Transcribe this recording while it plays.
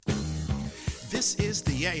This is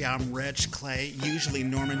the Yay. I'm Reg Clay. Usually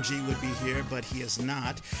Norman G would be here, but he is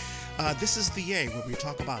not. This is the Yay, where we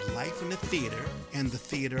talk about life in the theater and the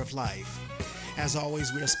theater of life. As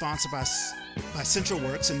always, we are sponsored by Central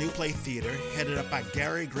Works, a new play theater headed up by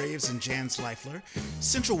Gary Graves and Jan Sleifler.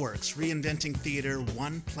 Central Works, reinventing theater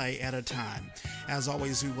one play at a time. As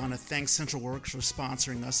always, we want to thank Central Works for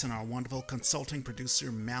sponsoring us and our wonderful consulting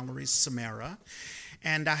producer, Mallory Samara.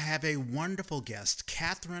 And I have a wonderful guest,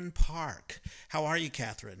 Katherine Park. How are you,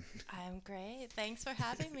 Katherine? I'm great. Thanks for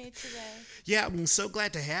having me today. Yeah, I'm so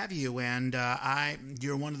glad to have you. And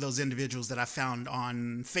you're one of those individuals that I found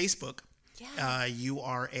on Facebook. Yeah. You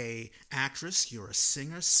are a actress. You're a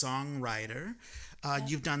singer, songwriter.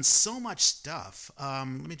 You've done so much stuff. Let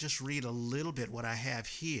me just read a little bit what I have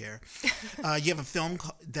here. You have a film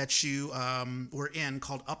that you were in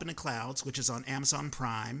called Up in the Clouds, which is on Amazon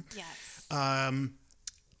Prime. Yes.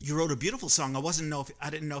 You wrote a beautiful song. I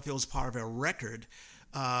didn't know if it was part of a record.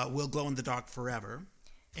 We'll Glow in the Dark Forever,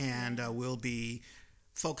 and we'll be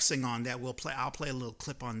focusing on that. I'll play a little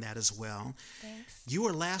clip on that as well. Thanks. You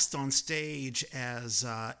were last on stage as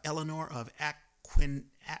Eleanor of Aquitaine.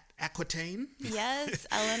 Yes,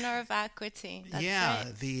 Eleanor of Aquitaine. That's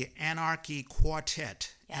right. The Anarchy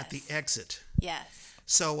Quartet at the Exit. Yes.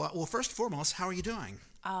 So, well, first and foremost, how are you doing?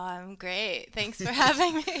 Oh, I'm great. Thanks for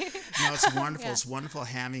having me. No, it's wonderful. Yeah. It's wonderful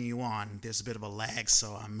having you on. There's a bit of a lag,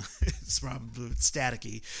 so it's probably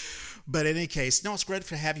staticky. But in any case, no, it's great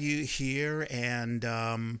to have you here. And,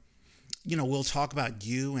 we'll talk about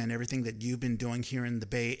you and everything that you've been doing here in the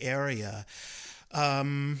Bay Area.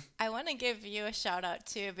 I want to give you a shout out,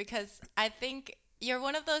 too, because I think you're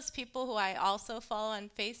one of those people who I also follow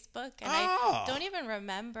on Facebook. And I don't even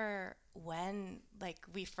remember when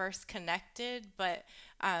we first connected, but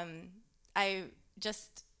I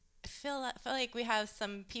just feel like we have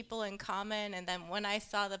some people in common. And then when I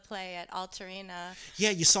saw the play at Altarina,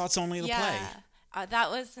 you saw It's Only the Play.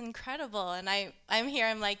 That was incredible. And I'm here,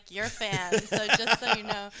 I'm like your fan. So just so you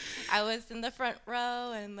know, I was in the front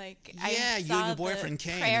row and I saw you and your boyfriend the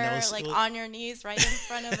came. prayer on your knees right in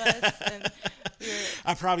front of us. And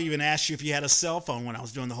I probably even asked you if you had a cell phone when I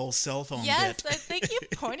was doing the whole cell phone Yes, bit. I think you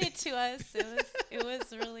pointed to us. It was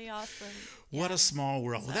really awesome. What a small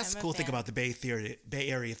world. Well, that's I'm the cool a thing fan. about the Bay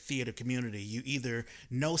Area theater community. You either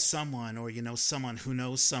know someone or you know someone who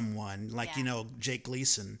knows someone, Jake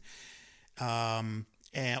Gleason. I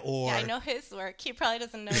know his work. He probably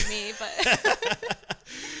doesn't know me, but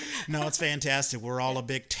No, it's fantastic. We're all a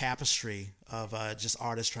big tapestry of just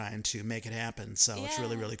artists trying to make it happen. So it's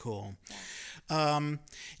really, really cool. Yeah.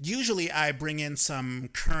 Usually I bring in some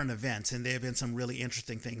current events, and there have been some really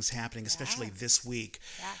interesting things happening, especially this week.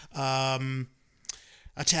 Yeah.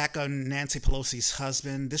 Attack on Nancy Pelosi's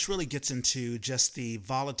husband. This really gets into just the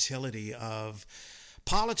volatility of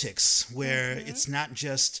politics, where it's not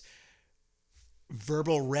just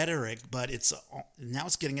verbal rhetoric, but now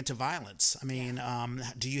it's getting into violence. I mean,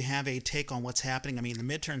 do you have a take on what's happening? I mean, the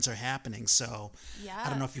midterms are happening, so I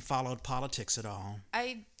don't know if you followed politics at all.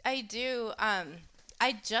 I do.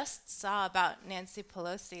 I just saw about Nancy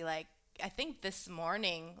Pelosi, I think this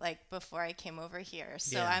morning, before I came over here.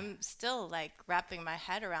 So I'm still wrapping my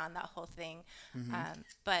head around that whole thing.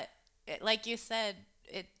 But like you said,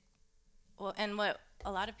 and what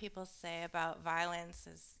a lot of people say about violence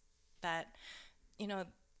is that,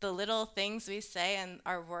 the little things we say and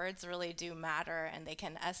our words really do matter, and they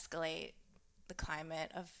can escalate the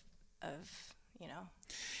climate of everything.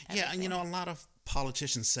 Yeah, and a lot of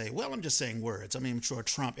politicians say, well, I'm just saying words. I mean, I'm sure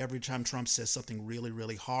every time Trump says something really,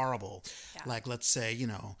 really horrible, like let's say,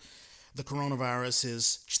 the coronavirus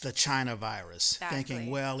is the China virus,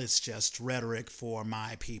 thinking, well, it's just rhetoric for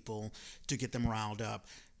my people to get them riled up.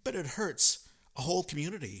 But it hurts a whole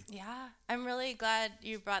community. Yeah, I'm really glad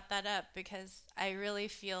you brought that up, because I really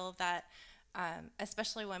feel that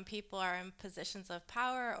especially when people are in positions of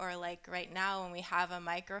power, or right now when we have a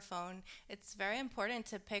microphone, it's very important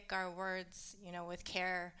to pick our words, with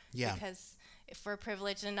care. Yeah. Because if we're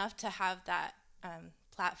privileged enough to have that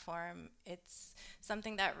platform, it's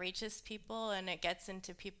something that reaches people and it gets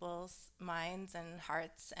into people's minds and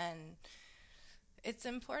hearts, and it's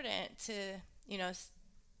important to,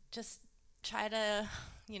 just try to,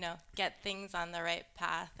 get things on the right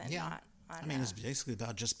path and not on. I mean, it's basically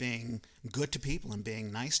about just being good to people and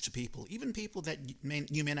being nice to people, even people that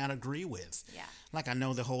you may not agree with. Yeah. I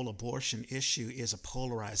know the whole abortion issue is a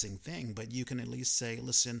polarizing thing, but you can at least say,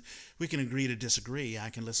 listen, we can agree to disagree. I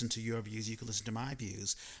can listen to your views. You can listen to my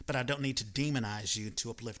views, but I don't need to demonize you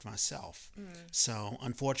to uplift myself. So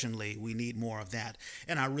unfortunately, we need more of that.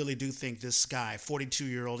 And I really do think this guy,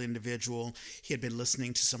 42-year-old individual, he had been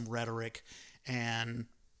listening to some rhetoric, and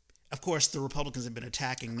of course, the Republicans have been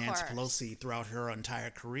attacking Nancy Pelosi throughout her entire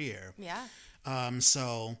career. Yeah.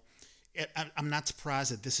 So I'm not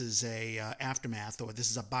surprised that this is a aftermath, or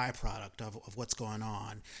this is a byproduct of what's going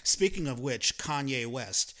on. Speaking of which, Kanye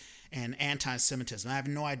West and anti-Semitism. I have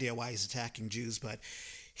no idea why he's attacking Jews, but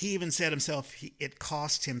he even said himself it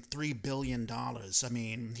cost him $3 billion. I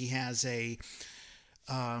mean, he has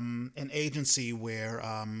an agency where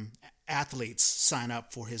athletes sign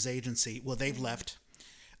up for his agency. Well, they've left.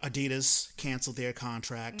 Adidas canceled their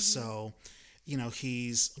contract. So,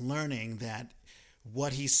 he's learning that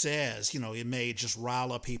what he says, it may just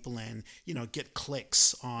rile up people and, get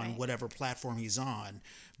clicks on whatever platform he's on.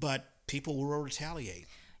 But people will retaliate.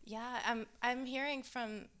 Yeah, I'm hearing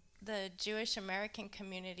from the Jewish American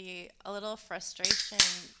community a little frustration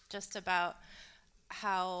just about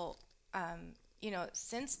how,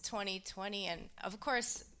 since 2020, and of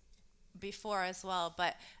course before as well,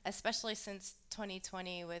 but especially since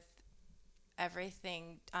 2020 with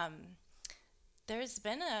everything, there's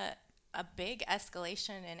been a big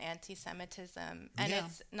escalation in anti-Semitism, and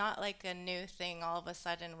it's not like a new thing all of a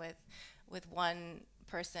sudden with one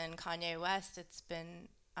person, Kanye West. It's been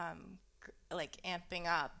amping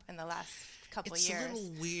up in the last couple years. It's a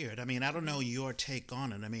little weird. I mean, I don't know your take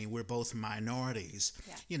on it. I mean, we're both minorities.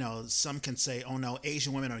 Yeah. Some can say, oh no,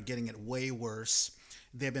 Asian women are getting it way worse.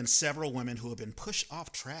 There have been several women who have been pushed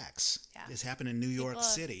off tracks. Yeah. This happened in New York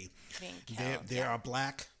City. Being killed. There are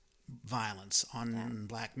black violence on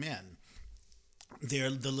black men. They're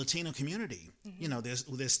the Latino community.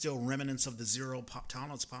 There's still remnants of the zero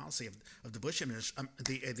tolerance policy of the Bush administration,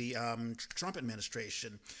 the Trump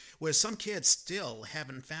administration, where some kids still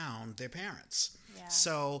haven't found their parents. Yeah.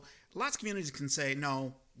 So lots of communities can say,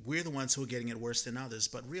 no, we're the ones who are getting it worse than others,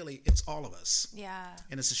 but really it's all of us. Yeah.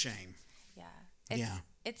 And it's a shame. Yeah.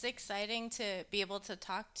 It's exciting to be able to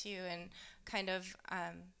talk to you and kind of,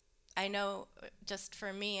 I know just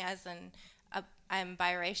for me I'm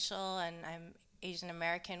biracial and I'm Asian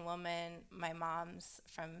American woman. My mom's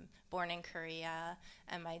born in Korea,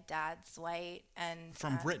 and my dad's white and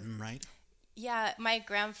from Britain, right? Yeah, my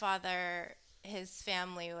grandfather, his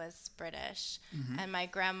family was British, and my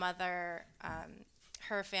grandmother,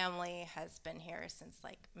 her family has been here since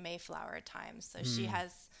Mayflower times. So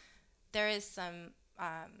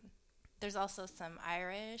there's also some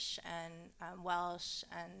Irish and Welsh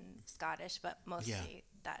and Scottish, but mostly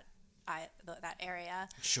that area.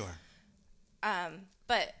 Sure.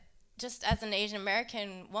 But just as an Asian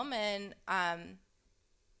American woman, I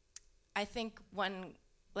think when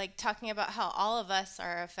talking about how all of us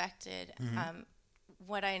are affected,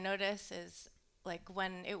 what I notice is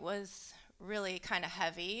when it was really kind of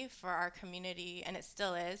heavy for our community, and it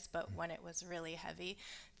still is, but when it was really heavy,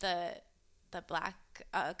 the black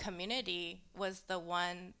community was the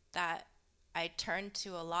one that I turned to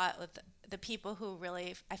a lot, with the people who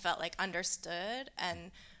really I felt understood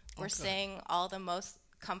and were saying all the most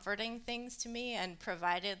comforting things to me and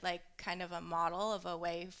provided kind of a model of a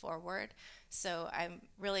way forward. So I'm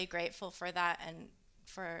really grateful for that and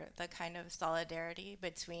for the kind of solidarity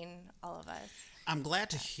between all of us. I'm glad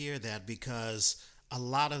to hear that, because a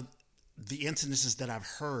lot of the incidences that I've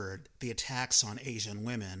heard, the attacks on Asian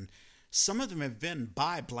women, some of them have been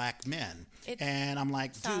by black men. And I'm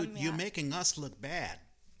like, dude, you're making us look bad.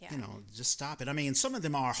 Yeah. Just stop it. I mean, some of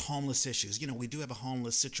them are homeless issues. We do have a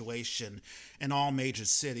homeless situation in all major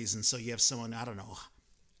cities. And so you have someone, I don't know,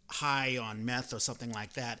 high on meth or something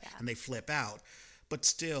like that, and they flip out. But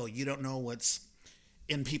still, you don't know what's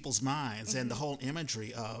in people's minds. And the whole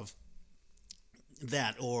imagery of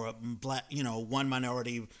that, or black, one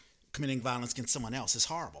minority committing violence against someone else, is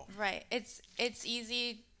horrible. Right. It's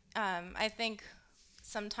easy. I think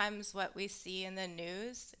sometimes what we see in the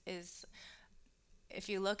news is, if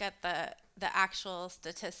you look at the actual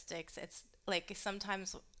statistics, it's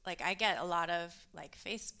sometimes I get a lot of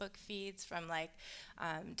Facebook feeds from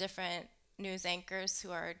different news anchors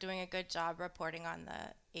who are doing a good job reporting on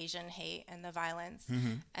the Asian hate and the violence.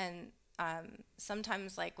 And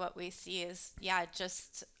sometimes what we see is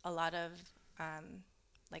just a lot of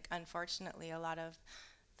unfortunately a lot of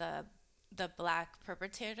the black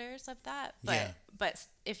perpetrators of that, but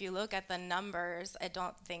if you look at the numbers, I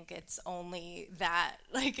don't think it's only that.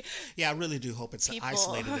 I really do hope it's an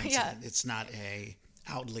isolated incident. It's not a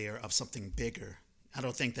outlier of something bigger. I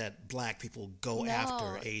don't think that black people go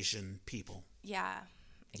after Asian people. Yeah,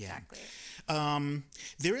 exactly.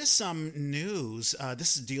 There is some news.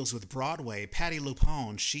 This deals with Broadway. Patti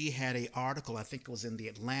LuPone, she had an article, I think it was in The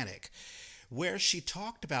Atlantic, where she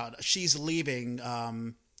talked about she's leaving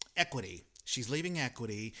Equity. She's leaving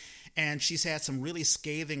Equity, and she's had some really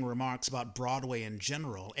scathing remarks about Broadway in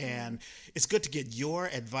general. And it's good to get your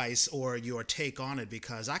advice or your take on it,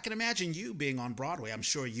 because I can imagine you being on Broadway. I'm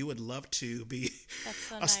sure you would love to be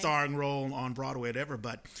a starring role on Broadway, whatever.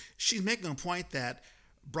 But she's making a point that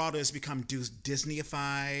Broadway has become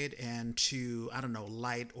Disneyified and too, I don't know,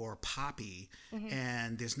 light or poppy,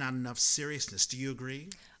 and there's not enough seriousness. Do you agree?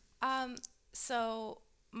 So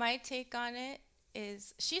my take on it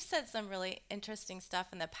is, she said some really interesting stuff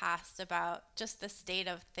in the past about just the state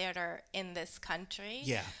of theater in this country.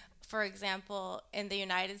 Yeah. For example, in the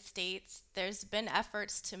United States, there's been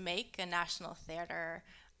efforts to make a national theater,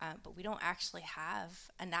 but we don't actually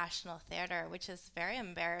have a national theater, which is very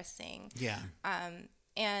embarrassing. Yeah.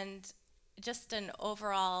 And just an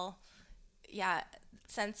overall,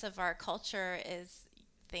 sense of our culture is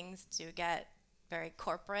things do get very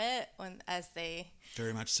corporate as they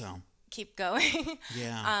very much so keep going.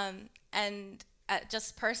 Yeah. And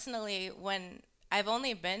just personally, when I've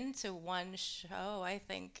only been to one show, I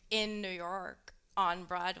think, in New York on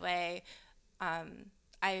Broadway,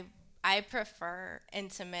 I prefer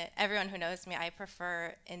intimate. Everyone who knows me, I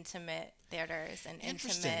prefer intimate theaters and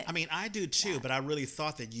intimate. I mean, I do too, but I really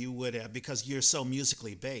thought that you would have, because you're so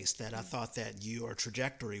musically based, that I thought that your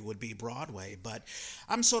trajectory would be Broadway. But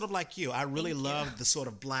I'm sort of like you. I really love the sort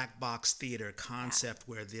of black box theater concept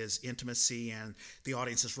where there's intimacy and the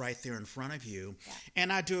audience is right there in front of you. Yeah.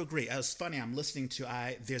 And I do agree. It's funny, I'm listening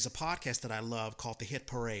to, there's a podcast that I love called The Hit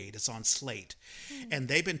Parade. It's on Slate. And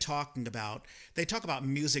they've been talking about, they talk about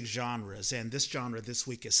music genres, and this genre this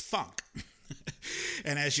week is funk.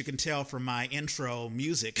 And as you can tell from my intro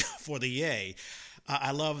music for the Yay,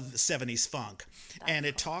 I love the 70s funk. And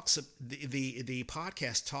it talks, the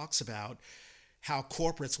podcast talks about how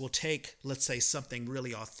corporates will take, let's say, something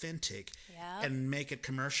really authentic and make it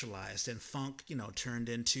commercialized. And funk, turned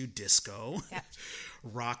into disco,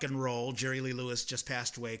 rock and roll. Jerry Lee Lewis just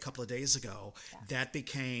passed away a couple of days ago. That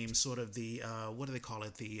became sort of the, what do they call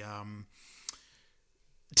it? The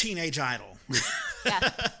teenage idol.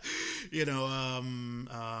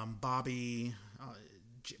 Bobby,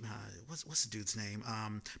 what's the dude's name?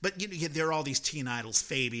 But there are all these teen idols,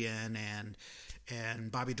 Fabian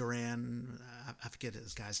and Bobby Duran. I forget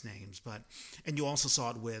his guys' names, and you also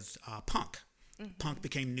saw it with punk. Punk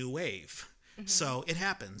became new wave. So it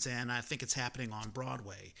happens, and I think it's happening on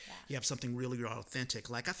Broadway. You have something really, really authentic.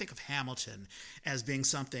 Like, I think of Hamilton as being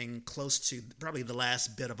something close to probably the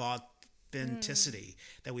last bit of authenticity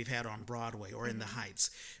that we've had on Broadway or in the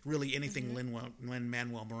Heights. Really anything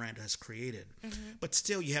Lin-Manuel Miranda has created. But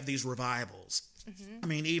still, you have these revivals. I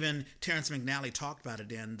mean, even Terrence McNally talked about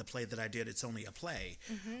it in the play that I did, It's Only a Play,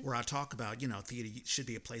 where I talk about, theater should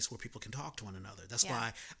be a place where people can talk to one another. That's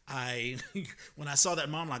why when I saw that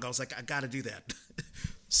monologue, I was like, I got to do that.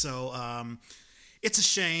 So it's a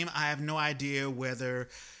shame. I have no idea whether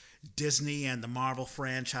Disney and the Marvel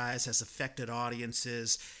franchise has affected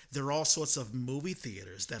audiences. There are all sorts of movie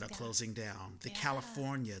theaters that are closing down. The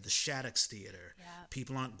California, the Shaddix Theater.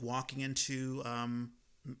 People aren't walking into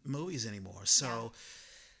movies anymore. So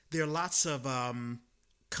there are lots of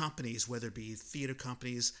companies, whether it be theater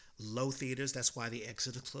companies, low theaters, that's why the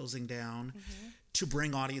Exit is closing down, to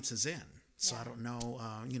bring audiences in. So I don't know,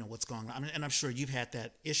 what's going on. And I'm sure you've had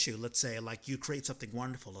that issue. Let's say, like, you create something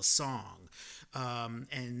wonderful, a song,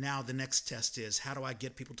 and now the next test is, how do I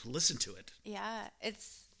get people to listen to it? Yeah,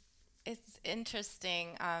 it's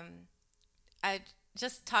interesting. I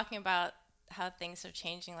just talking about how things are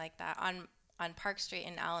changing like that. On Park Street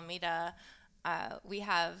in Alameda, we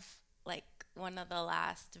have, like, one of the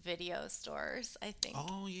last video stores, I think.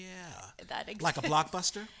 Oh, yeah. That exists. Like a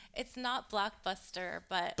Blockbuster? It's not Blockbuster,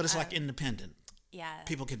 but it's like independent. Yeah.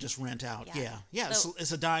 People can just rent out. Yeah. So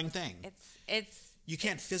it's a dying thing. It's you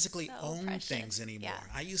can't physically own things anymore.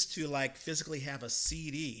 I used to, like, physically have a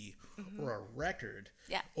CD or a record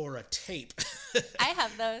or a tape. I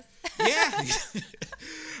have those.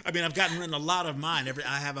 I mean, I've gotten rid of a lot of mine.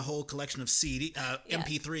 I have a whole collection of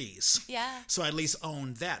MP3s. So I at least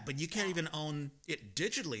own that. But you can't even own it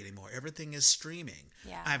digitally anymore. Everything is streaming.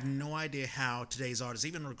 I have no idea how today's artists,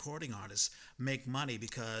 even recording artists, make money,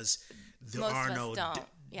 because there are no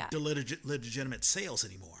legitimate sales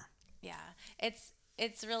anymore.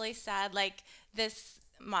 It's really sad. Like, this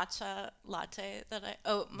matcha latte that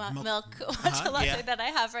milk matcha latte that I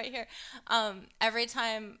have right here. Every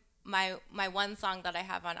time my one song that I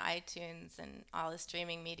have on iTunes and all the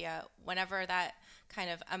streaming media, whenever that kind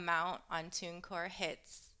of amount on TuneCore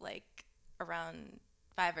hits, like, around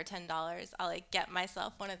 $5 or $10, I'll, like, get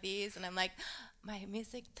myself one of these, and I'm like, my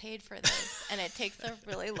music paid for this, and it takes a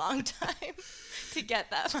really long time to get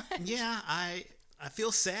that much. Yeah, I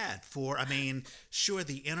feel sad for, I mean, sure,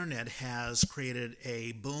 the internet has created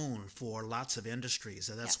a boon for lots of industries.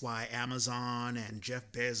 And that's why Amazon and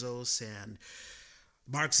Jeff Bezos and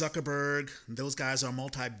Mark Zuckerberg, those guys are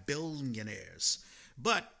multi-billionaires.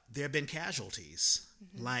 But there have been casualties,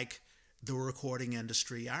 like the recording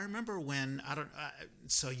industry. I remember when, I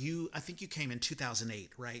think you came in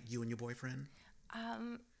 2008, right? You and your boyfriend?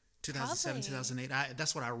 2007, Probably. 2008.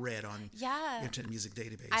 That's what I read on Internet Music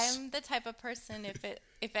Database. I'm the type of person, if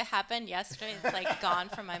it happened yesterday, it's like gone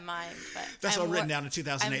from my mind. But that's all written down in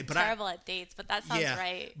 2008. I'm terrible at dates, but that sounds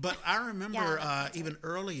right. But I remember even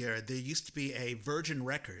earlier, there used to be a Virgin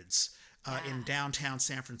Records in downtown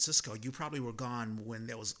San Francisco. You probably were gone when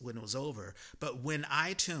it was over. But when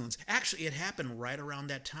iTunes, actually, it happened right around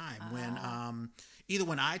that time when either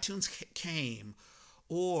when iTunes came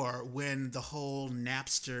or when the whole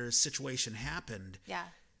Napster situation happened.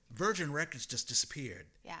 Virgin Records just disappeared.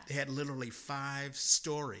 They had literally 5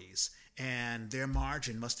 stories, and their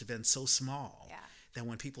margin must have been so small that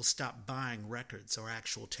when people stopped buying records or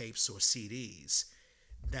actual tapes or CDs,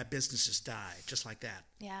 that business just died, just like that.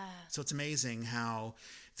 So it's amazing how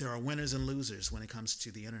there are winners and losers when it comes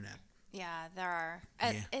to the internet. There are.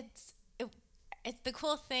 It's the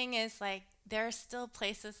cool thing is, like, there are still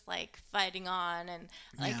places like fighting on, and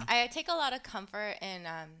like I take a lot of comfort in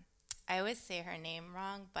I always say her name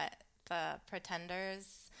wrong, but the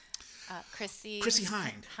Pretenders, Chrissy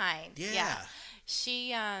Hind.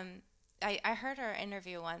 She I heard her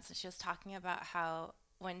interview once, and she was talking about how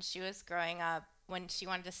when she was growing up, when she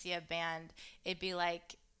wanted to see a band, it'd be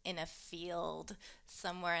like in a field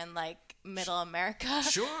somewhere in like middle America.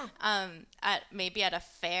 Maybe at a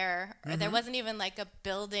fair. Or there wasn't even like a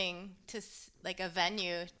building like a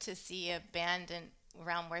venue to see a band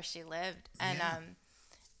around where she lived.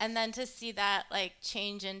 And then to see that like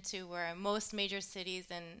change into where most major cities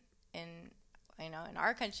in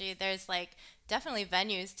our country, there's like definitely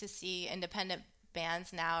venues to see independent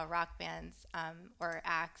bands now, rock bands, or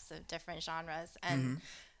acts of different genres. And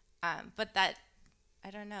but that, I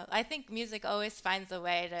don't know. I think music always finds a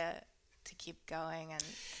way to keep going, and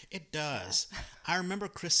it does. I remember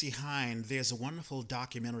Chrissy Hind. There's a wonderful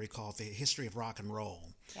documentary called "The History of Rock and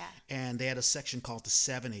Roll," and they had a section called the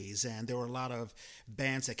 '70s, and there were a lot of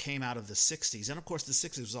bands that came out of the '60s, and of course the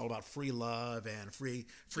 '60s was all about free love and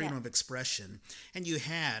freedom of expression, and you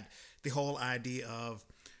had the whole idea of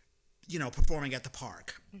performing at the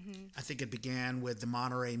park. I think it began with the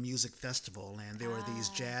Monterey Music Festival, and there were these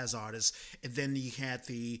jazz artists. And then you had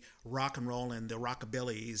the rock and roll and the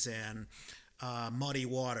rockabillys and Muddy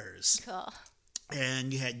Waters. Cool.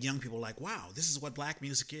 And you had young people like, wow, this is what black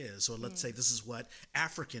music is. Or let's say this is what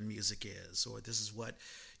African music is. Or this is what,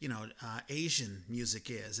 Asian music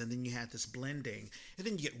is. And then you had this blending. And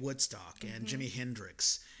then you get Woodstock and Jimi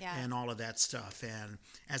Hendrix and all of that stuff. And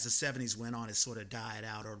as the 70s went on, it sort of died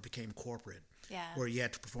out or became corporate. Where you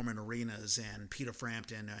had to perform in arenas and Peter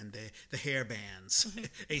Frampton and the hair bands,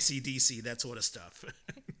 AC/DC, that sort of stuff.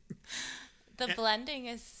 The blending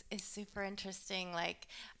is super interesting. Like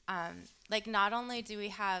not only do we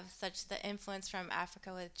have such the influence from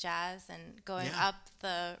Africa with jazz and going up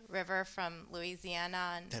the river from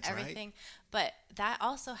Louisiana and everything, but that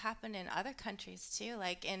also happened in other countries too.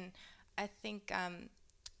 Like I think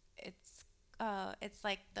it's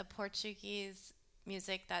like the Portuguese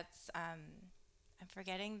music that's I'm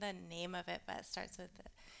forgetting the name of it, but it starts with the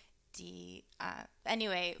D.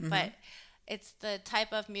 Anyway, but it's the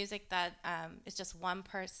type of music that is just one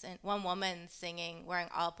woman singing, wearing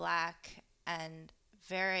all black and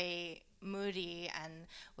very moody and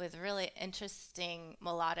with really interesting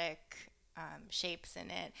melodic shapes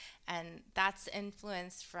in it. And that's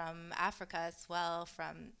influenced from Africa as well,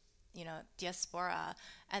 from, diaspora.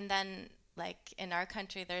 And then, like, in our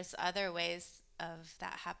country, there's other ways of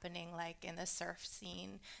that happening, like in the surf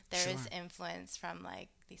scene. There is influence from like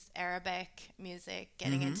these Arabic music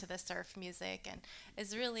getting into the surf music, and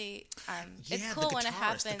it's really it's cool when it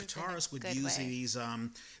happens. The guitarists would use these.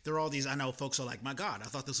 There are all these. I know folks are like, "My God, I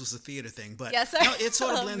thought this was a theater thing," but no, it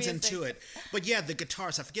sort of blends into it. But yeah, the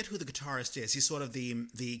guitarist. I forget who the guitarist is. He's sort of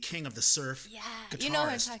the king of the surf. Guitarist. You know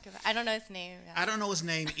what I'm talking about. I don't know his name. I don't know his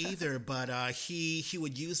name either, but he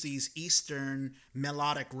would use these Eastern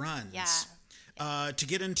melodic runs. To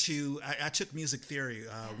get into, I took music theory,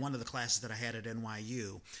 one of the classes that I had at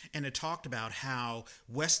NYU, and it talked about how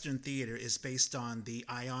Western theater is based on the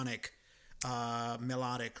Ionic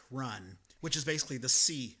melodic run, which is basically the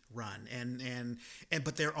C run, and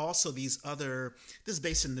but there are also these other. This is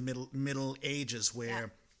based in the Middle Ages,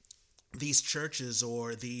 where these churches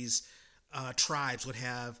or these tribes would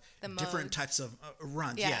have different types of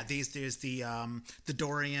runs. Yeah, there's the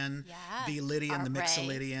Dorian, the Lydian, the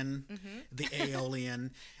Mixolydian, the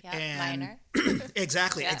Aeolian, and minor.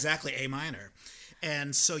 exactly, A minor.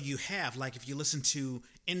 And so you have, like, if you listen to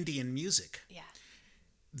Indian music,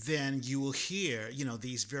 then you will hear,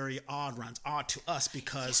 these very odd runs, odd to us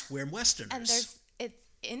because we're Westerners. And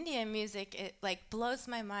Indian music, it like blows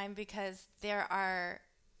my mind because there are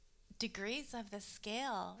degrees of the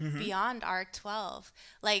scale beyond our 12.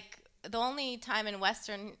 Like, the only time in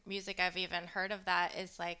Western music I've even heard of that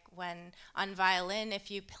is like when on violin,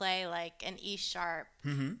 if you play like an E sharp,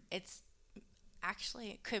 it's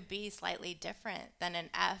actually could be slightly different than an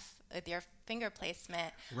F with your finger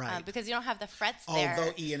placement, right? Because you don't have the frets there.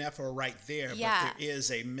 Although E and F are right there, but there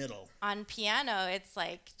is a middle. On piano, it's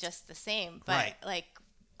like just the same, but like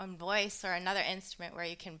on voice or another instrument where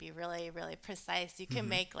you can be really, really precise, you can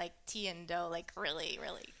make like T and Do like really,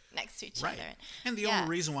 really next to each other. And the only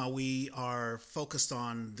reason why we are focused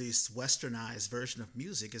on this westernized version of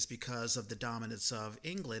music is because of the dominance of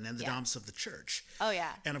England and the dominance of the church. Oh, yeah.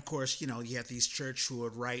 And of course, you have these church who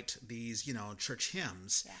would write these, church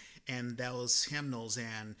hymns. Yeah. And those hymnals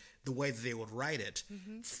and the way that they would write it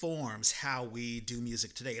forms how we do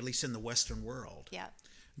music today, at least in the Western world. Yeah.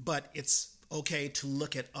 But it's okay to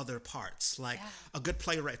look at other parts. Like a good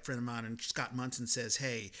playwright friend of mine, and Scott Munson, says,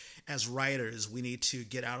 hey, as writers, we need to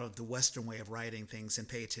get out of the Western way of writing things and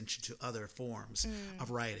pay attention to other forms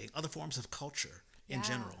of writing, other forms of culture in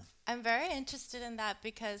general. I'm very interested in that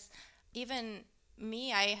because even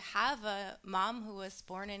me, I have a mom who was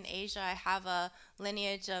born in Asia. I have a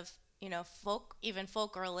lineage of,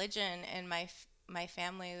 folk religion in my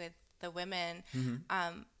family with the women.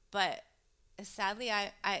 But sadly,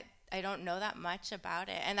 I don't know that much about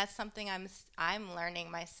it, and that's something I'm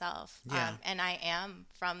learning myself. And I am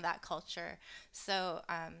from that culture, so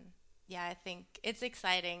I think it's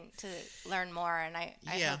exciting to learn more, and I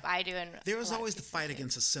hope I do. And there is always the fight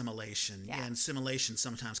against assimilation, and assimilation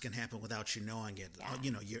sometimes can happen without you knowing it.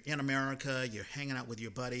 You're in America, you're hanging out with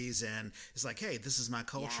your buddies, and it's like, hey, this is my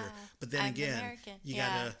culture. But then again, American. You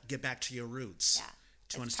gotta get back to your roots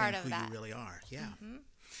to understand who you really are.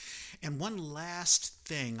 And one last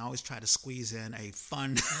thing, I always try to squeeze in a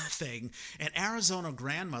fun thing. An Arizona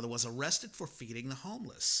grandmother was arrested for feeding the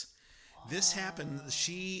homeless. This happened,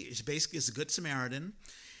 she basically is a good Samaritan.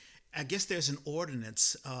 I guess there's an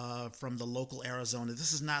ordinance from the local Arizona.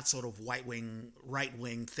 This is not sort of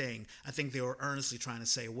right-wing thing. I think they were earnestly trying to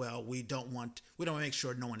say, well, we don't want to make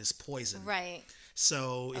sure no one is poisoned. Right.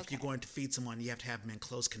 So if you're going to feed someone, you have to have them in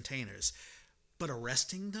closed containers. But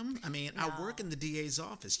arresting them? I mean, I work in the DA's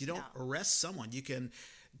office. You don't arrest someone. You can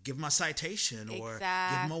give them a citation or give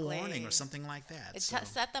them a warning or something like that.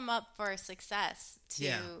 Set them up for success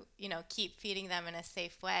to, keep feeding them in a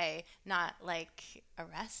safe way, not like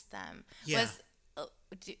arrest them. Yeah. That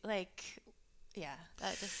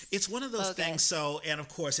just it's one of those things. So, and of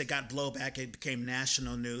course, it got blowback. It became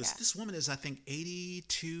national news. Yeah. This woman is, I think,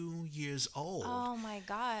 82 years old. Oh, my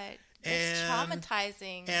God. It's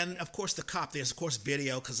traumatizing. And of course, there's of course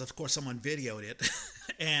video because of course someone videoed it.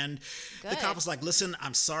 And the cop was like, listen,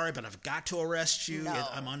 I'm sorry, but I've got to arrest you. No.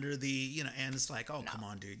 I'm under the, and it's like, come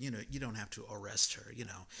on, dude, you don't have to arrest her,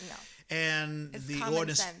 No. And it's the common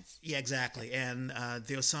ordinance. Sense. Yeah, exactly. And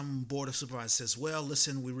there was some board of supervisors says, well,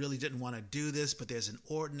 listen, we really didn't want to do this, but there's an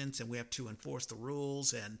ordinance and we have to enforce the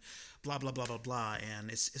rules and blah, blah, blah, blah, blah. And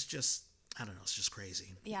it's just, I don't know. It's just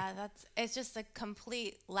crazy. Yeah, it's just a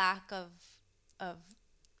complete lack of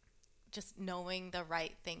just knowing the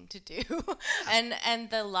right thing to do, and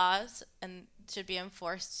the laws should be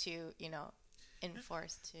enforced to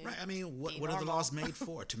Right. I mean, what are the laws made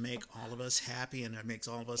for? To make all of us happy, and it makes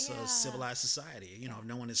all of us a civilized society. If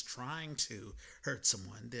no one is trying to hurt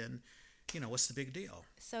someone, then what's the big deal?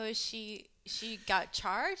 So is she got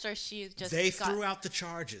charged, or they threw out the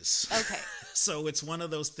charges? Okay. So it's one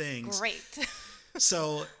of those things. Great.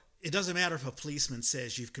 So it doesn't matter if a policeman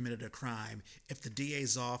says you've committed a crime. If the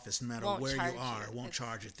DA's office, no matter where you are, won't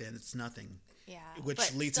charge it, then it's nothing. Yeah.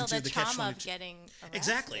 Which leads into the trauma of getting arrested.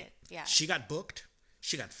 Exactly. Yeah. She got booked.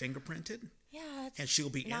 She got fingerprinted. Yeah. And she'll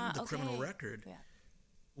be in the criminal record,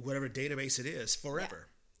 whatever database it is, forever.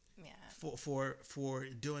 Yeah. For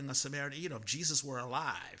doing a Samaritan. If Jesus were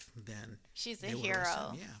alive, then she's a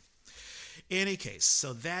hero. Yeah. Any case,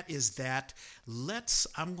 so that is that.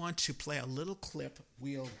 I'm going to play a little clip.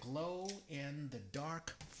 We'll glow in the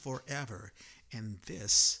dark forever. And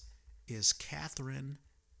this is Katherine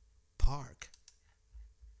Park.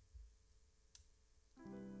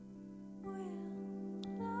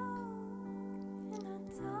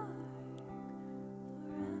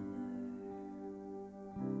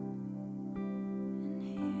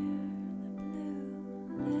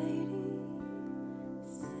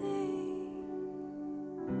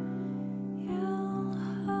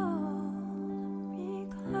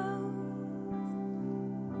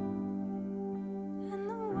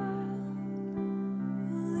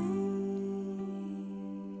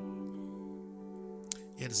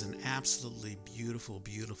 It is an absolutely beautiful,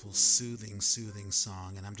 beautiful, soothing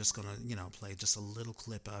song, and I'm just going to, play just a little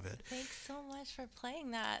clip of it. Thanks so much for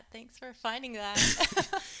playing that. Thanks for finding that.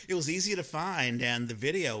 It was easy to find, and the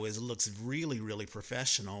video looks really, really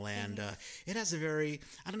professional, and it has a very,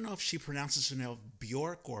 I don't know if she pronounces her name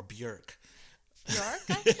Bjork or Björk. Bjork,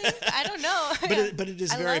 I think? I don't know. But it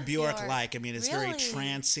is very Bjork-like. I mean, it's really? very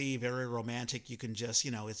trancy, very romantic. You can just,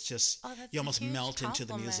 it's just, you almost melt into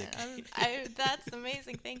the music. That's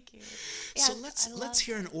amazing. Thank you. Yeah, so let's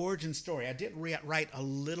hear an origin story. I did write a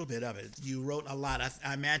little bit of it. You wrote a lot.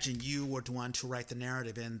 I imagine you were the one to write the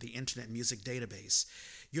narrative in the Internet Music Database.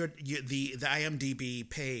 The IMDb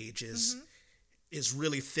page is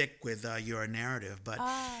really thick with your narrative. But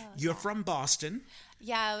you're from Boston.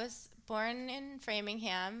 Yeah, I was born in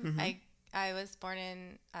Framingham. I was born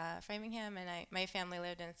in Framingham, and my family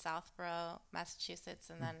lived in Southborough, Massachusetts,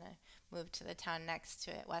 and then I moved to the town next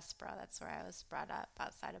to it, Westboro. That's where I was brought up,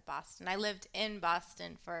 outside of Boston. I lived in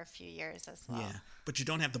Boston for a few years as well. Yeah, but you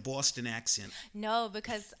don't have the Boston accent. No,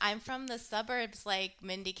 because I'm from the suburbs, like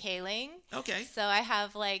Mindy Kaling. Okay. So I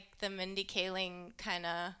have like the Mindy Kaling kind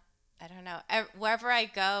of, I don't know. Wherever I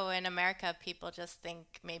go in America, people just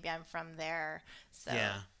think maybe I'm from there. So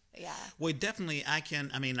yeah. Well, definitely I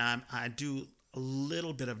do a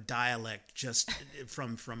little bit of dialect just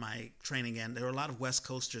from my training, and there are a lot of West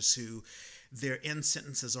Coasters who their end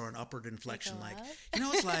sentences are an upward inflection, like,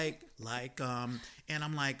 it's like, and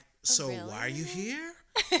I'm like, so really? Why are you here?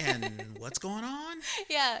 And what's going on?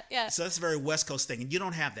 Yeah. So that's a very West Coast thing, and you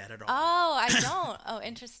don't have that at all. Oh, I don't. Oh,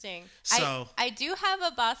 interesting. So I do have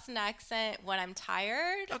a Boston accent when I'm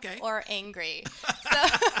tired or angry.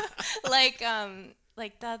 So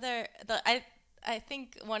I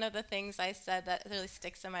think one of the things I said that really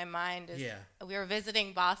sticks in my mind is we were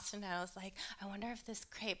visiting Boston, and I was like, I wonder if this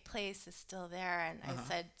crepe place is still there. And I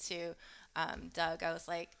said to Doug, I was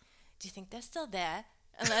like, do you think they're still there?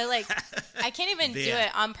 And I can't even do it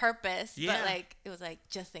on purpose, but it was like,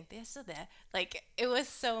 just think they're still there. Like, it was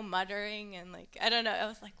so muttering, and I don't know. I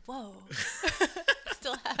was like, whoa,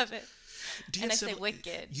 still have it. And I say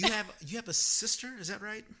wicked. You have a sister, is that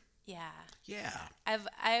right? Yeah. I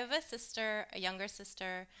have a sister, a younger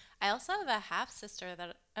sister. I also have a half sister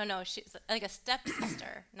she's like a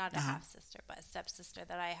stepsister, not a half sister, but a stepsister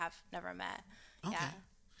that I have never met. Okay.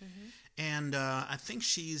 Yeah. And I think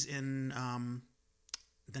she's in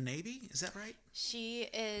the Navy, is that right? She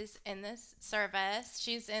is in this service.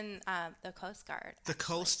 She's in the Coast Guard. The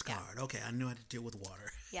Coast Guard. Okay, I knew how to deal with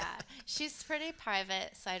water. Yeah. She's pretty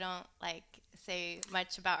private, so I don't say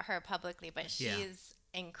much about her publicly, but she's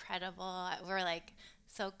incredible. We're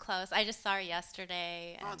so close. I just saw her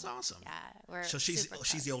yesterday. Oh, that's awesome. Yeah, we're she's super close.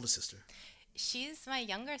 She's the oldest sister. She's my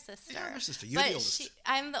younger sister. Younger sister. You're the oldest.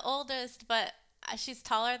 I'm the oldest, but she's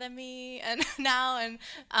taller than me, and now, and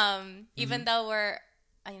even though we're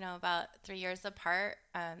about 3 years apart,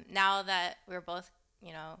 now that we're both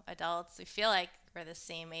adults, we feel like we're the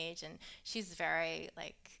same age, and she's very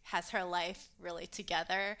has her life really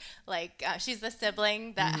together. She's the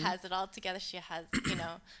sibling that has it all together. She has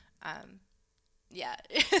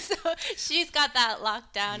so she's got that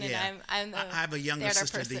locked down, and I'm the I have a younger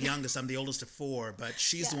sister, person. the youngest. I'm the oldest of four, but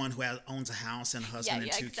she's the one who owns a house and a husband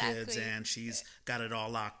and two kids, and she's got it all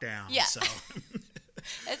locked down. Yeah. So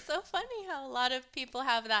it's so funny how a lot of people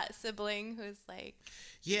have that sibling who's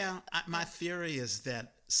my theory is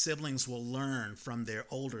that siblings will learn from their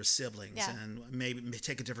older siblings and maybe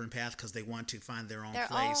take a different path because they want to find their own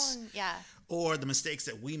place. Or the mistakes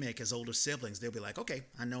that we make as older siblings, they'll be like, okay,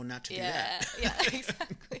 I know not to do that. Yeah,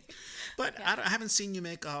 exactly. But I haven't seen you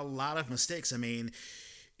make a lot of mistakes. I mean,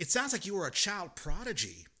 it sounds like you were a child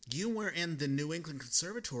prodigy. You were in the New England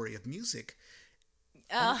Conservatory of Music.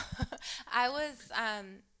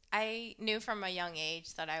 I knew from a young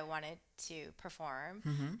age that I wanted to perform.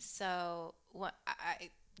 So I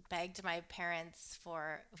begged my parents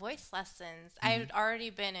for voice lessons. I had already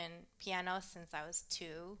been in piano since I was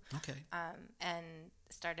 2. Okay. And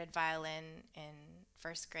started violin in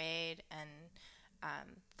first grade and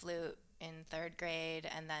flute in third grade,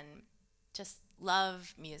 and then just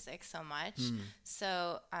love music so much.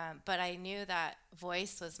 So, but I knew that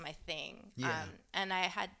voice was my thing. And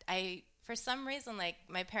I for some reason,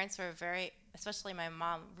 my parents were especially my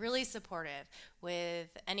mom, really supportive with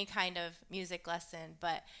any kind of music lesson.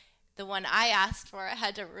 But the one I asked for, I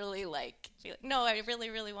had to really be no, I really,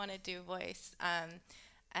 really want to do voice.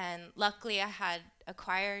 And luckily I had a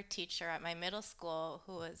choir teacher at my middle school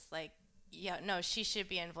who was she should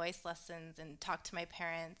be in voice lessons, and talked to my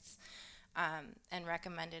parents and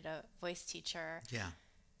recommended a voice teacher. Yeah.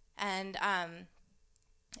 And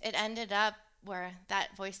it ended up where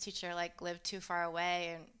that voice teacher like lived too far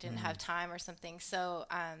away and didn't have time or something. So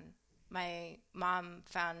my mom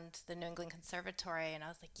found the New England Conservatory, and I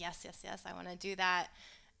was like, yes, I want to do that.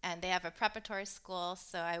 And they have a preparatory school,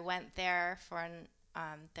 so I went there for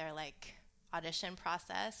their like audition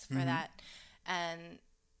process for that. And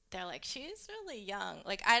they're like, she's really young.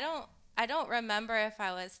 Like I don't remember if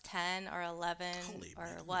I was 10 or 11 or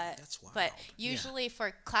what. That's wild. But usually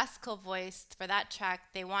for classical voice, for that track,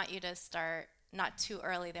 they want you to start not too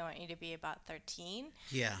early. They want you to be about 13.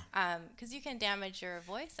 Yeah. Because you can damage your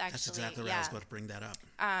voice, actually. That's exactly right. I was about to bring that up.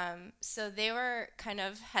 So they were kind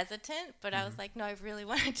of hesitant, but I was like, no, I really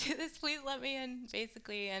want to do this. Please let me in,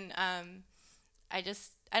 basically. And I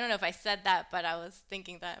don't know if I said that, but I was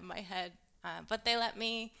thinking that in my head. But they let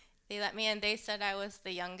me in. They said I was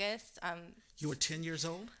the youngest. You were 10 years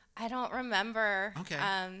old? I don't remember. Okay.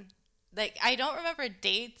 Like, I don't remember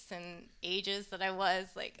dates and ages that I was.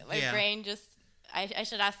 Like, my brain just... I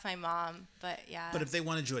should ask my mom, but yeah. But if they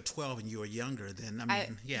wanted you at 12 and you were younger, then, I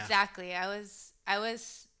mean, yeah. Exactly. I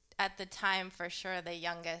was at the time for sure the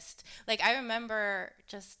youngest. Like, I remember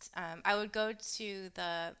just... I would go to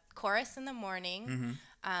the chorus in the morning.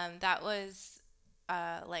 That was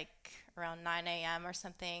like around 9 a.m. or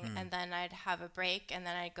something, and then I'd have a break, and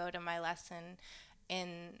then I'd go to my lesson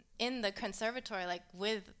in the conservatory, like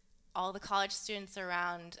with all the college students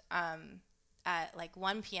around at like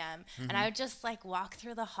 1 p.m. And I would just like walk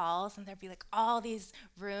through the halls, and there'd be like all these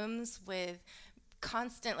rooms with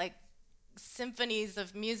constant like symphonies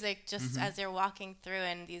of music just as they're walking through,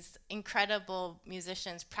 and these incredible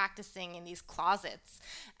musicians practicing in these closets,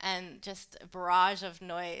 and just a barrage of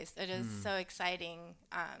noise. It is so exciting.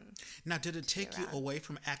 Now, did it take you away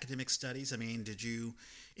from academic studies? I mean,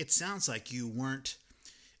 it sounds like you weren't,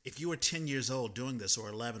 if you were 10 years old doing this, or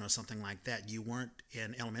 11 or something like that, you weren't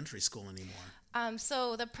in elementary school anymore.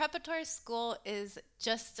 So the preparatory school is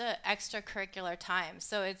just an extracurricular time.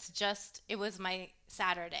 So it was my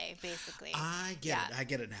Saturday, basically. I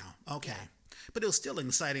get it now. Okay. Yeah. But it was still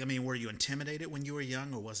exciting. I mean, were you intimidated when you were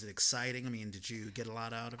young, or was it exciting? I mean, did you get a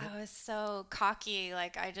lot out of it? I was so cocky.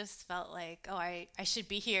 Like, I just felt like, oh, I should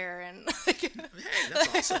be here. And like, hey,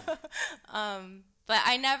 that's awesome. But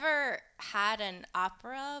I never had an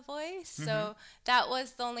opera voice. So that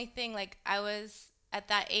was the only thing. Like, I was at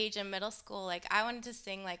that age in middle school, like, I wanted to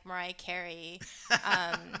sing like Mariah Carey.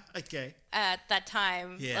 Okay. At that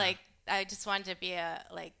time. Yeah. Like, I just wanted to be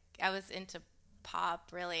I was into pop,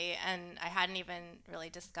 really, and I hadn't even really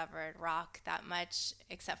discovered rock that much,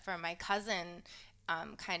 except for my cousin,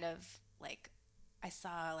 kind of, like, I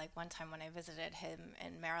saw, like, one time when I visited him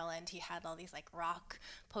in Maryland, he had all these, like, rock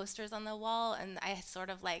posters on the wall, and I sort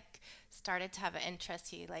of, like, started to have an interest.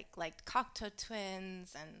 He, liked Cocteau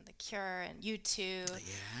Twins and The Cure and U2.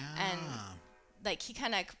 Yeah. And, like, he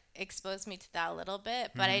kind of exposed me to that a little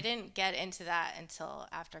bit, but I didn't get into that until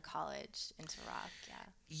after college, into rock,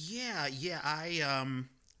 Yeah,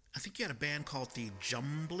 I think you had a band called the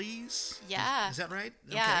Jumblies? Yeah. Is that right?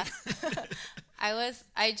 Yeah. Okay.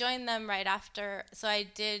 I joined them right after, so I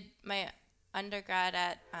did my undergrad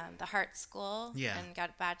at the Hart School and got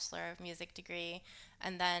a Bachelor of Music degree,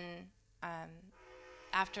 and then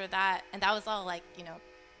after that, and that was all like,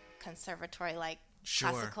 conservatory, like,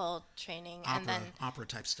 classical training, and then opera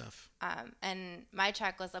type stuff. And my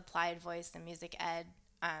track was applied voice and music ed.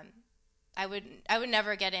 I would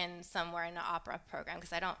never get in somewhere in an opera program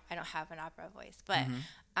because I don't have an opera voice, but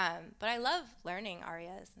I love learning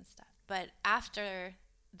arias and stuff. But after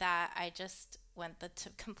that, I just went the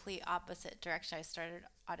complete opposite direction. I started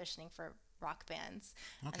auditioning for rock bands,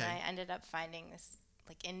 and I ended up finding this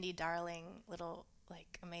like indie darling little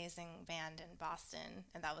like amazing band in Boston,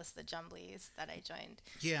 and that was the Jumblies that I joined.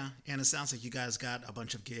 Yeah, and it sounds like you guys got a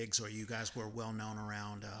bunch of gigs, or you guys were well known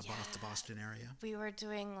around the Boston area. We were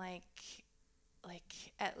doing like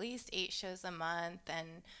at least 8 shows a month,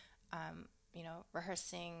 and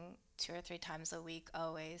rehearsing 2 or 3 times a week,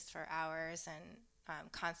 always for hours, and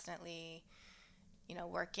constantly,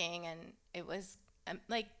 working, and it was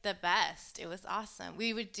like the best. It was awesome.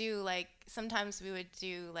 We would do sometimes we would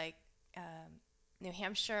do New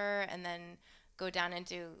Hampshire, and then go down and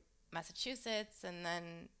do Massachusetts, and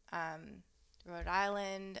then Rhode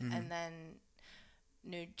Island, and then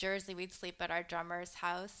New Jersey. We'd sleep at our drummer's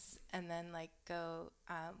house, and then go.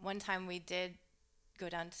 One time we did go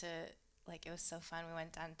down to it was so fun. We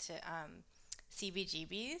went down to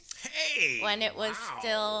CBGB's. Hey, when it was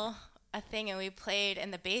still a thing, and we played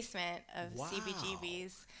in the basement of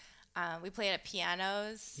CBGB's. We played at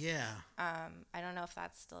pianos. Yeah. I don't know if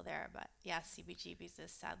that's still there, but yeah, CBGB's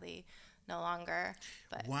is sadly no longer.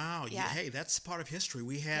 But wow. Yeah. Hey, that's part of history.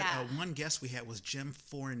 We had one guest we had was Jim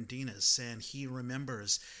Forendinas, and he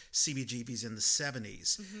remembers CBGBs in the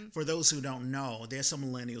 70s. For those who don't know, there's some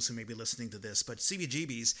millennials who may be listening to this, but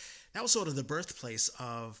CBGBs, that was sort of the birthplace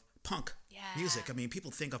of punk music. I mean,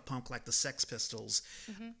 people think of punk like the Sex Pistols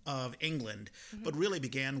of England, but really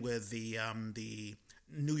began with the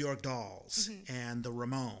New York Dolls and the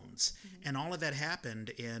Ramones, and all of that happened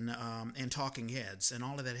in Talking Heads, and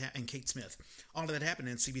all of that and Kate Smith. All of that happened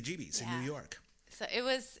in CBGBs in New York. So it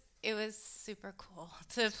was super cool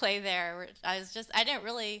to play there. I didn't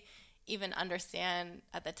really even understand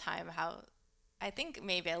at the time how. I think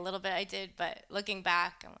maybe a little bit I did, but looking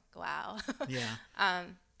back, I'm like, wow. Yeah.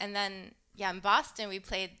 And then in Boston we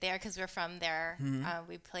played there because we're from there.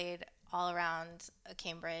 We played all around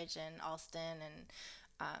Cambridge and Allston and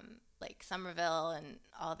like Somerville and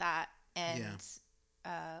all that, and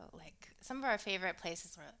like some of our favorite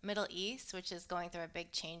places were Middle East, which is going through a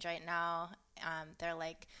big change right now. They're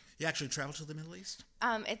like, you actually travel to the Middle East?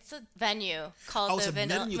 It's a venue called the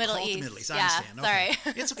Middle East. The Middle East. I understand. Okay.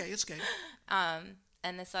 Sorry. It's okay. It's okay.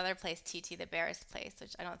 And this other place, TT the Bear's place,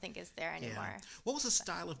 which I don't think is there anymore. Yeah. What was the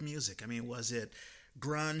style of music? I mean, was it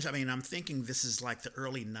grunge? I mean, I'm thinking this is like the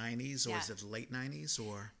early 90s, or is it the late 90s,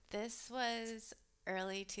 or? This was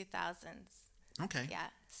early 2000s. Okay. Yeah.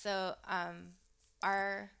 So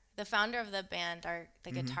the founder of the band,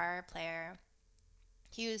 the guitar player,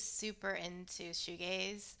 he was super into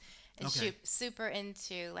shoegaze and super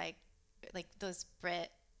into like those Brit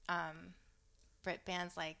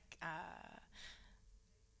bands like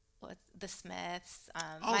the Smiths,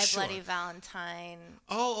 My Bloody Valentine.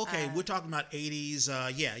 Oh, okay. We're talking about 80s.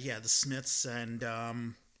 The Smiths and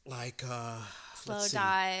Slow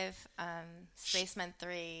Dive, Spacemen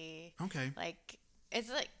 3. Okay. Like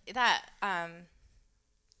it's like that.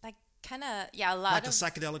 Like kind of a lot like of the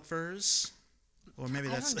Psychedelic Furs. Or maybe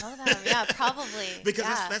that's. I don't know them. Yeah, probably. Because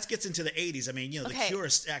that gets into the 80s. I mean, the Cure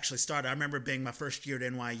actually started. I remember being my first year at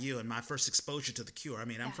NYU and my first exposure to the Cure. I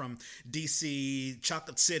mean, I'm from D.C.,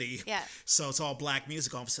 Chocolate City. Yeah. So it's all black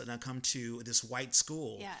music. All of a sudden, I come to this white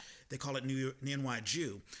school. Yeah. They call it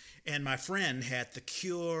NYU. And my friend had the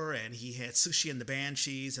Cure, and he had Sushi and the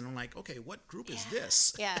Banshees, and I'm like, okay, what group is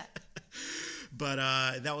this? Yeah. But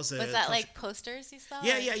that was Was that like posters you saw?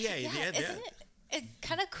 Yeah. Isn't it's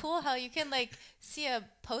kind of cool how you can like see a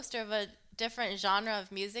poster of a different genre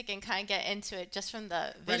of music and kind of get into it just from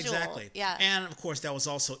the visual. Right, exactly. Yeah. And of course, that was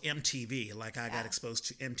also MTV. Like I got exposed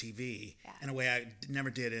to MTV in a way I never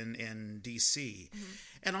did in DC.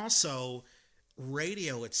 And also,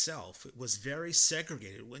 radio itself was very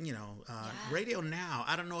segregated. When radio now,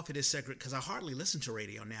 I don't know if it is segregated because I hardly listen to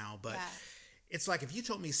radio now, but. It's like if you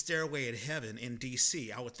told me Stairway to Heaven in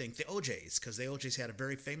D.C., I would think the OJs, because the OJs had a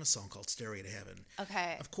very famous song called Stairway to Heaven.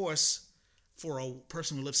 Okay. Of course, for a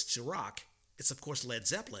person who lives to rock, it's of course Led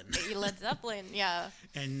Zeppelin. Led Zeppelin, yeah.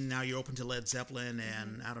 And now you're open to Led Zeppelin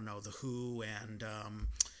and, I don't know, The Who and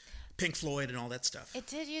Pink Floyd and all that stuff. It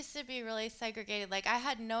did used to be really segregated. Like, I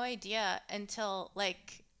had no idea until,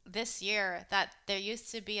 like, this year that there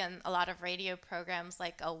used to be in a lot of radio programs,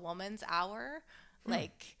 like, a woman's hour,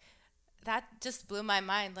 like... That just blew my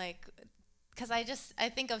mind, like, because I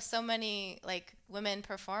think of so many, like, women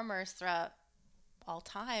performers throughout all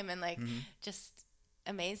time, and, like, just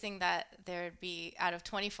amazing that there'd be, out of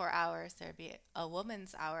 24 hours, there'd be a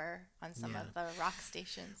woman's hour on some of the rock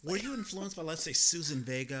stations. Were you influenced by, let's say, Susan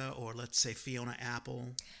Vega, or let's say Fiona Apple?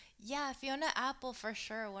 Yeah, Fiona Apple, for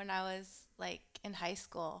sure, when I was, like, in high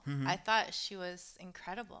school. I thought she was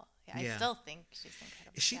incredible. I still think she's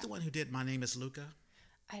incredible. Is she the one who did My Name is Luca?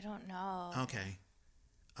 I don't know. Okay.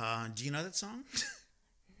 Do you know that song?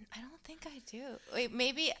 I don't think I do. Wait,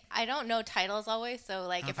 maybe I don't know titles always, so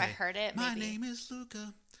like if I heard it, maybe. My name is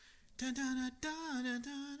Luca. Da, da, da, da, da,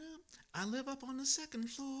 da. I live up on the second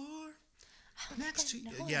floor. Next to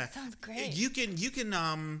you. Yeah, that sounds great. You can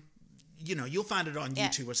you'll find it on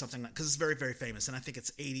YouTube or something because it's very, very famous, and I think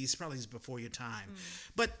it's 80s, probably before your time.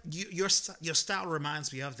 But your style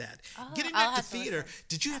reminds me of that. Getting back to theater,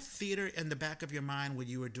 did you have theater in the back of your mind when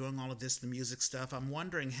you were doing all of this, the music stuff? I'm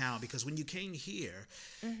wondering how, because when you came here,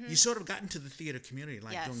 you sort of got into the theater community,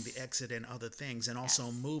 like doing the Exit and other things, and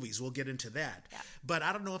also movies. We'll get into that. Yeah. But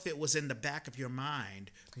I don't know if it was in the back of your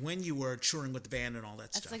mind when you were touring with the band and all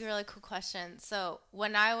that stuff. That's like a really cool question. So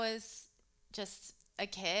when I was just a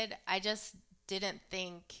kid, I just didn't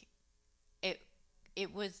think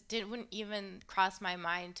wouldn't even cross my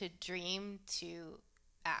mind to dream to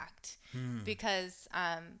act because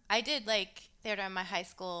I did like theater in my high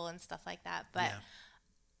school and stuff like that, but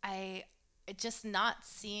I just not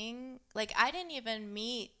seeing, like, I didn't even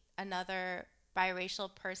meet another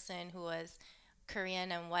biracial person who was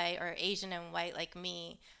Korean and white or Asian and white like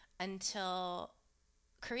me until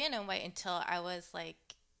Korean and white until I was like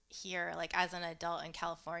here, like as an adult in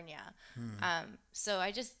California. So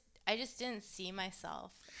I just didn't see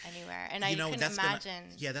myself anywhere, and I couldn't imagine.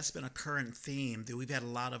 That's been a current theme that we've had a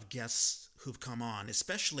lot of guests who've come on,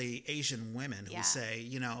 especially Asian women who say,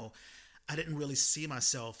 I didn't really see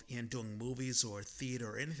myself in doing movies or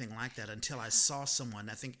theater or anything like that until I saw someone.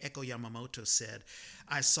 I think Eko Yamamoto said,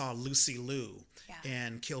 I saw Lucy Liu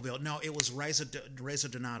in Kill Bill. No, it was Reza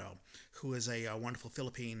Donato, who is a wonderful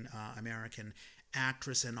Philippine American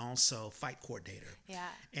actress and also fight coordinator. Yeah.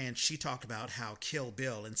 And she talked about how Kill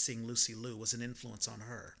Bill and seeing Lucy Liu was an influence on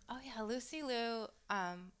her. Oh yeah, Lucy Liu.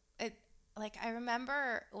 I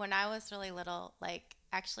remember when I was really little, like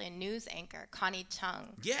actually a news anchor, Connie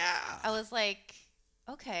Chung. Yeah. I was like,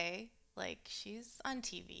 okay, like she's on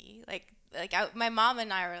TV. My mom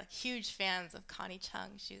and I were huge fans of Connie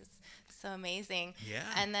Chung. She was so amazing. Yeah.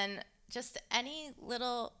 And then just any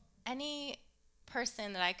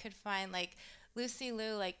person that I could find, like Lucy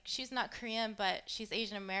Liu, like she's not Korean, but she's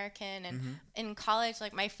Asian American. And in college,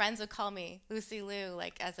 like my friends would call me Lucy Liu,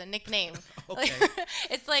 like as a nickname. Okay.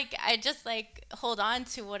 It's like I just like hold on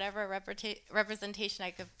to whatever representation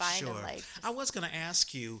I could find. Sure. And, like, I was going to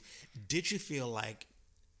ask you, did you feel like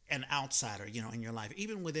an outsider, in your life,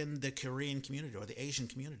 even within the Korean community or the Asian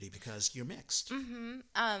community, because you're mixed?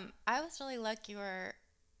 I was really lucky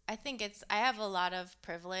I have a lot of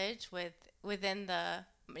privilege within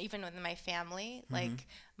my family. Like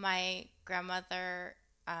my grandmother,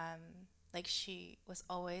 like she was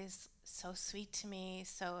always so sweet to me,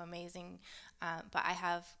 so amazing. But I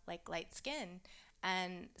have like light skin,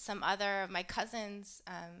 and some other of my cousins,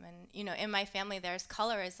 and in my family there's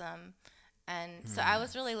colorism, and so I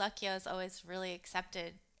was really lucky. I was always really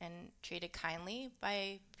accepted and treated kindly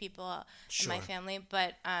by people in my family.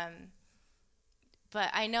 But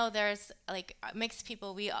I know there's like mixed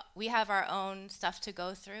people. We have our own stuff to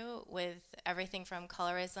go through with everything from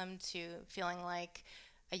colorism to feeling like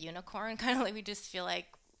a unicorn. Kind of like we just feel like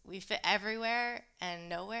we fit everywhere and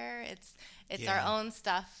nowhere. It's our own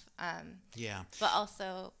stuff. But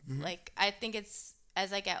also like I think it's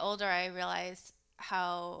as I get older, I realize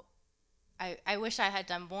how I wish I had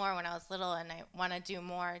done more when I was little, and I want to do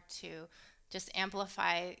more to just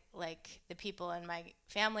amplify like the people in my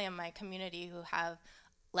family and my community who have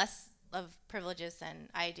less of privileges than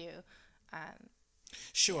I do.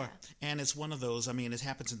 Sure. Yeah. And it's one of those, it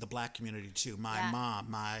happens in the Black community too. My mom,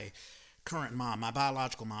 my current mom, my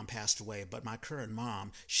biological mom passed away, but my current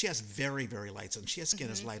mom, she has very, very light skin. She has skin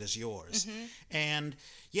as light as yours. And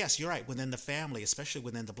yes, you're right. Within the family, especially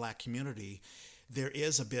within the Black community, there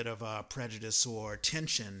is a bit of a prejudice or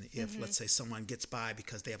tension if, let's say, someone gets by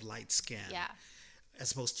because they have light skin,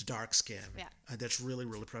 as opposed to dark skin. That's really,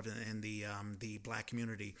 really prevalent in the Black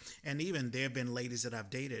community. And even there have been ladies that I've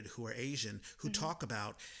dated who are Asian who talk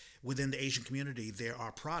about within the Asian community there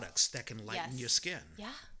are products that can lighten your skin.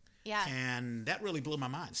 Yeah. And that really blew my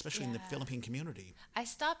mind, especially in the Philippine community.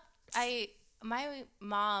 My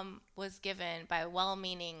mom was given by a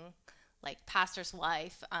well-meaning like pastor's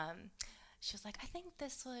wife. She was like, I think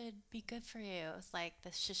this would be good for you. It was like the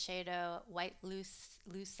Shiseido White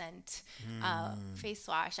Lucent face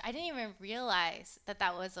wash. I didn't even realize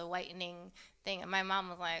that was a whitening thing. And my mom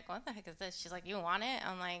was like, what the heck is this? She's like, you want it?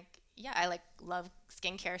 I'm like, yeah, I like love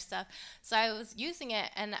skincare stuff. So I was using it,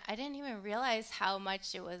 and I didn't even realize how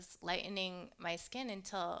much it was lightening my skin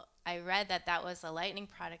until I read that was a lightening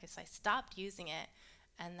product. So I stopped using it.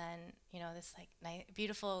 And then, this like nice,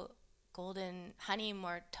 beautiful golden honey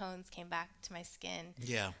more tones came back to my skin.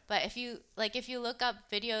 Yeah. But if you look up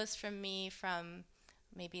videos from me from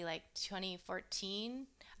maybe like 2014,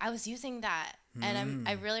 I was using that, and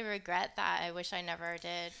I really regret that. I wish I never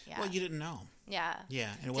did. Yeah. Well, you didn't know. Yeah. Yeah,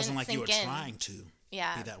 and it wasn't like you were trying to be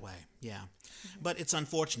that way. Yeah. But it's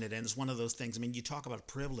unfortunate, and it's one of those things. You talk about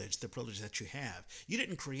privilege, the privilege that you have. You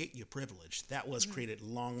didn't create your privilege. That was created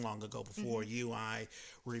long, long ago before I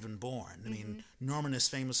were even born. Norman is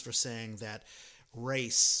famous for saying that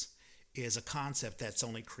race is a concept that's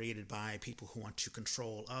only created by people who want to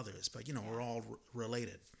control others. But, we're all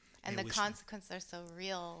related. And the consequences are so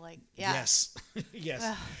real, Yes,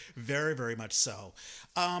 yes, very, very much so.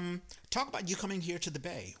 Talk about you coming here to the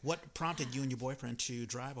Bay. What prompted you and your boyfriend to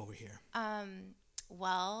drive over here?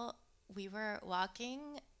 Well, we were walking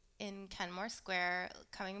in Kenmore Square,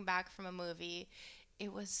 coming back from a movie.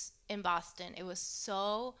 It was in Boston. It was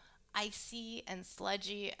so icy and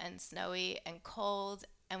sludgy and snowy and cold,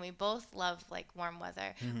 and we both love warm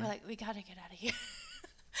weather. We're like, we gotta get out of here.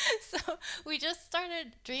 So we just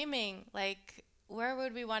started dreaming where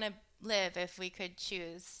would we want to live if we could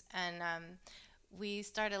choose? And we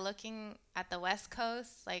started looking at the West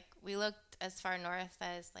Coast. Like, we looked as far north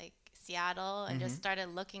as like Seattle and just started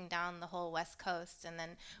looking down the whole West Coast. And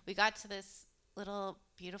then we got to this little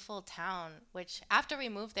beautiful town, which after we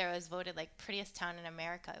moved there, it was voted like prettiest town in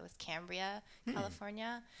America. It was Cambria,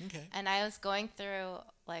 California. Okay. And I was going through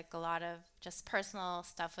like a lot of just personal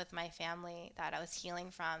stuff with my family that I was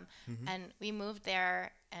healing from. And we moved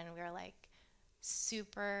there and we were like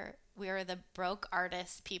we were the broke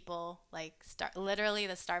artist people, like literally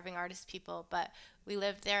the starving artist people, but we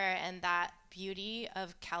lived there, and that beauty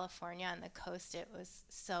of California on the coast, it was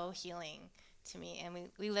so healing to me. And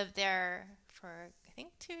we lived there for I think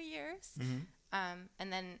 2 years.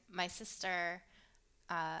 And then my sister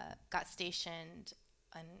got stationed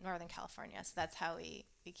in Northern California, so that's how we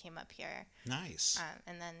came up here. Nice.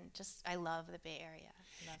 And then I love the Bay Area.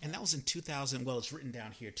 And that was in 2000. Well, it's written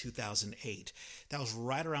down here 2008. That was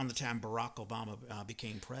right around the time Barack Obama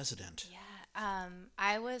became president. Yeah.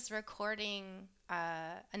 I was recording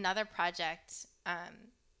another project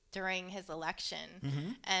during his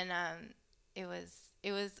election, and it was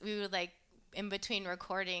we were like in between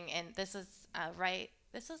recording, and this was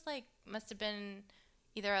like must have been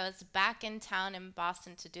either I was back in town in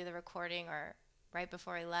Boston to do the recording or right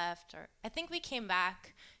before I left, or I think we came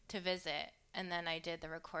back to visit, and then I did the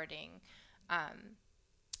recording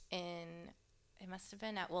it must have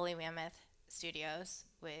been at Woolly Mammoth Studios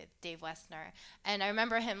with Dave Westner. And I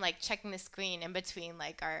remember him like checking the screen in between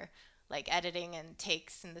like our like editing and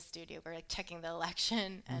takes in the studio. We're like checking the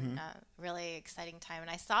election, and really exciting time. And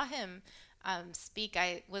I saw him speak.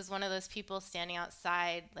 I was one of those people standing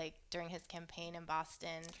outside like during his campaign in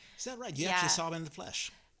Boston. Is that right? You actually saw him in the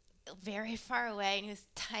flesh? Very far away, and he was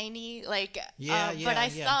tiny, like but I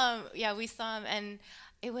saw him. Yeah, we saw him, and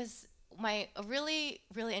it was a really,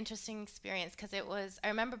 really interesting experience, because I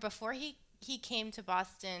remember before he came to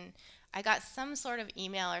Boston, I got some sort of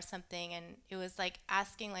email or something, and it was like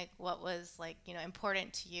asking like what was like,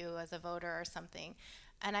 important to you as a voter or something,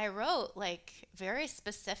 and I wrote like very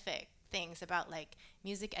specific things about like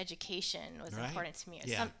music education was important to me, or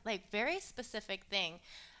some like very specific thing.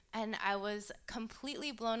 And I was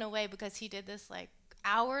completely blown away, because he did this like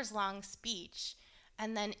hours long speech.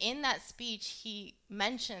 And then in that speech, he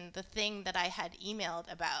mentioned the thing that I had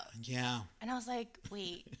emailed about. Yeah. And I was like,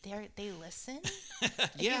 wait, they listen?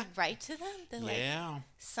 Yeah. You write to them? They're like,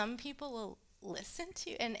 some people will listen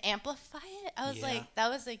to and amplify it. I was like, that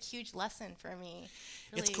was a huge lesson for me.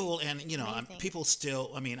 Really, it's cool. And, people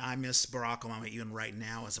still, I miss Barack Obama even right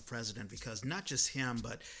now as a president, because not just him,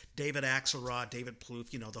 but David Axelrod, David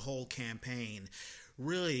Plouffe, the whole campaign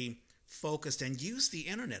really focused and used the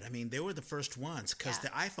internet. They were the first ones, because the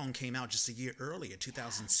iPhone came out just a year earlier,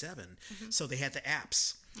 2007. So they had the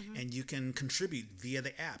apps, and you can contribute via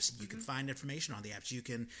the apps. You can find information on the apps. You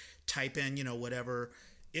can type in, whatever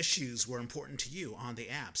issues were important to you on the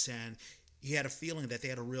apps, and you had a feeling that they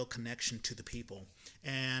had a real connection to the people.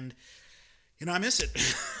 And I miss it.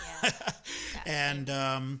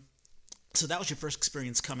 And so that was your first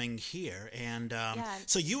experience coming here, and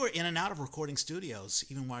so you were in and out of recording studios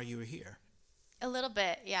even while you were here. A little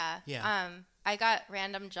bit. I got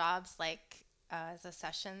random jobs like as a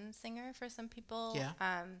session singer for some people,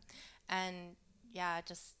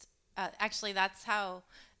 just actually that's how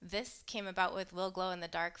this came about with Will Glow in the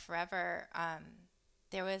Dark Forever. I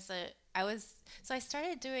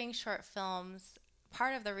started doing short films.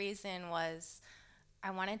 Part of the reason was I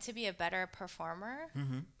wanted to be a better performer.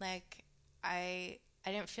 Like I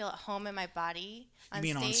didn't feel at home in my body on stage.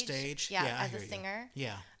 You mean on stage? Yeah, as a singer.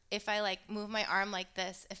 Yeah. If I like move my arm like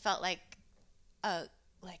this, it felt like a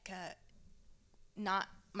not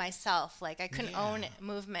myself. Like I couldn't own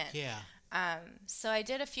movement. Yeah. So I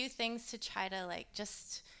did a few things to try to like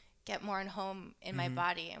just get more in home in my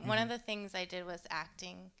body. And one of the things I did was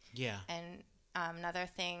acting. Yeah. And another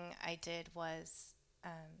thing I did was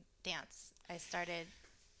dance. I started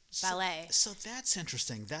ballet. So that's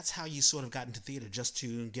interesting. That's how you sort of got into theater, just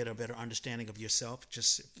to get a better understanding of yourself,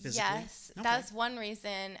 just physically? Yes, okay. That was one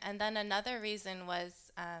reason. And then another reason was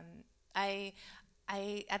I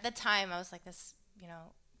at the time I was like this,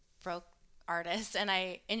 broke artist, and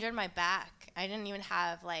I injured my back. I didn't even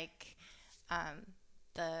have like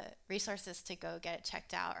the resources to go get it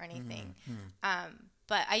checked out or anything.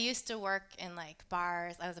 But I used to work in like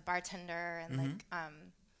bars. I was a bartender, and like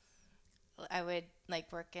I would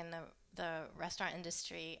like work in the restaurant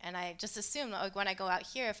industry, and I just assumed like when I go out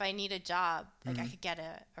here, if I need a job, like I could get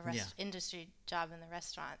a industry job in the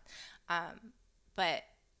restaurant. But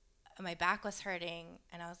my back was hurting,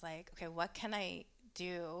 and I was like, okay, what can I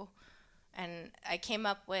do? And I came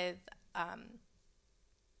up with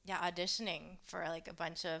auditioning for like a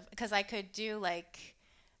bunch of, because I could do like,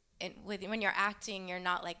 when you're acting, you're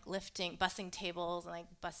not like bussing tables and like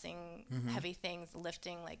bussing heavy things,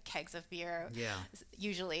 lifting like kegs of beer. Yeah.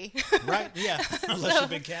 Usually. Right. Yeah. Unless you're a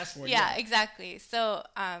big cast for it. Yeah, exactly. So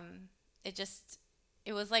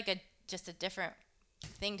it was like just a different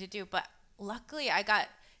thing to do. But luckily, I got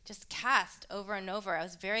just cast over and over. I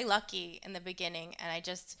was very lucky in the beginning, and I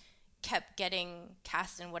just kept getting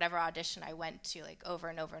cast in whatever audition I went to, like over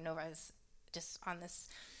and over and over. I was just on this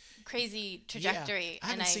crazy trajectory. Yeah. I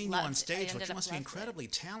haven't seen you on stage, but you must be incredibly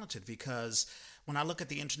talented, because when I look at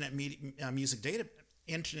the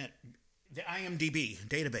the IMDb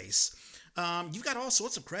database, you've got all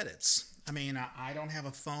sorts of credits. I mean, I don't have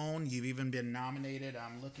a phone. You've even been nominated.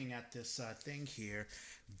 I'm looking at this thing here.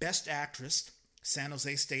 Best Actress, San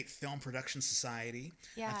Jose State Film Production Society.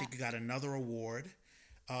 Yeah. I think you got another award.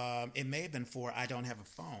 It may have been for I Don't Have a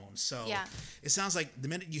Phone. So it sounds like the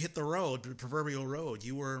minute you hit the proverbial road,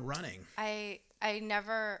 you were running. As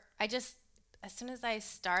soon as I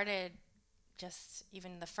started, just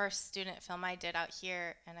even the first student film I did out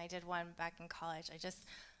here, and I did one back in college, I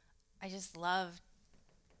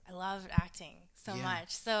loved acting so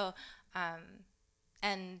much. So,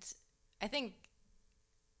 and I think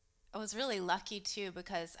I was really lucky too,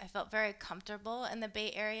 because I felt very comfortable in the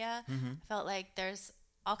Bay Area. Mm-hmm. I felt like there's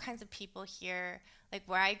all kinds of people here. Like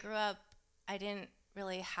where I grew up, I didn't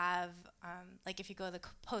really have, like if you go to the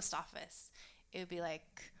post office, it would be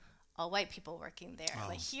like all white people working there. Oh.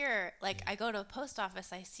 Like here, like I go to a post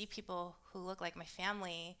office, I see people who look like my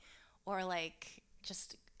family, or like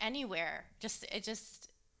just anywhere. It just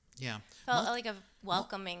felt like a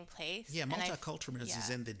welcoming place. Yeah, multiculturalism is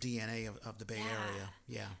in the DNA of the Bay Area.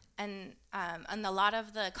 Yeah. And a lot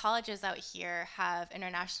of the colleges out here have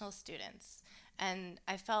international students. And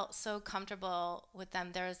I felt so comfortable with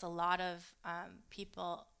them. There's a lot of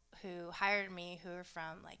people who hired me who are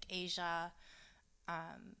from like Asia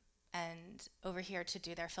and over here to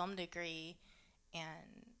do their film degree.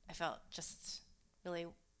 And I felt just really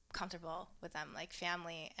comfortable with them, like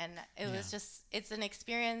family. And it was just, it's an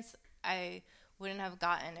experience I wouldn't have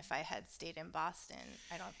gotten if I had stayed in Boston,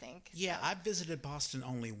 I don't think. Yeah, I visited Boston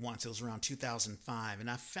only once. It was around 2005. And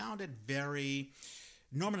I found it very...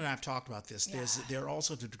 Norman and I have talked about this. There are all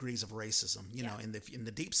sorts of degrees of racism. You know, in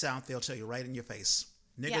the Deep South, they'll tell you right in your face,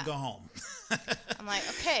 nigga, go home. I'm like,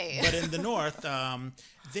 okay. But in the North,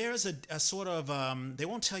 there's a sort of, they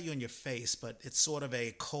won't tell you in your face, but it's sort of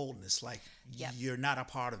a coldness, like you're not a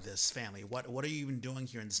part of this family. What are you even doing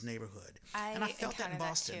here in this neighborhood? And I felt that in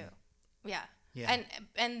Boston. That too. Yeah.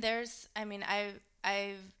 And there's, I mean,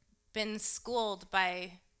 I've been schooled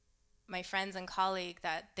by my friends and colleagues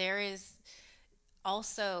that there is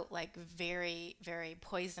also like very, very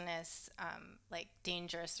poisonous, like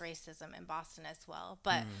dangerous racism in Boston as well.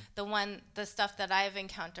 But the stuff that I've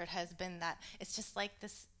encountered has been that it's just like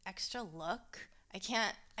this extra look. I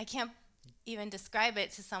can't even describe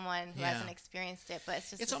it to someone who hasn't experienced it, but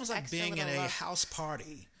it's almost like being in a house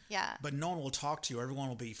party. Yeah. But no one will talk to you. Everyone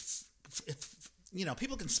will be,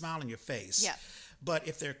 people can smile in your face. Yeah. But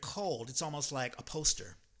if they're cold, it's almost like a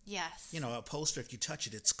poster. Yes. A poster, if you touch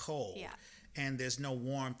it, it's cold. Yeah. And there's no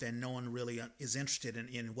warmth, and no one really is interested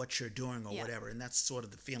in what you're doing or whatever. And that's sort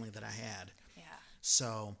of the feeling that I had. Yeah.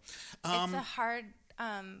 So, it's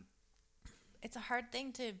a hard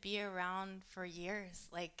thing to be around for years.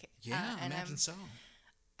 Like, I imagine so.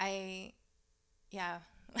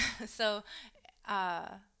 So,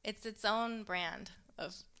 it's its own brand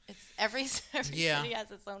of. Every city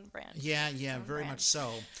has its own brand. Yeah, very much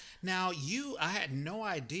so. Now, I had no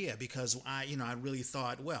idea, because I really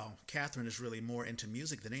thought, well, Katherine is really more into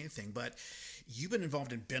music than anything, but you've been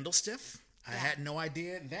involved in Bindlestiff. I had no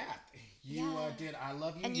idea that. You did I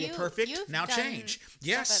Love You, and You're Perfect, Now Change.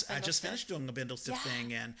 Yes, I just finished doing the Bindlestiff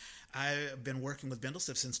thing, and I've been working with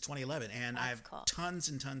Bindlestiff since 2011, and I have tons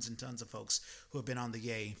and tons and tons of folks who have been on the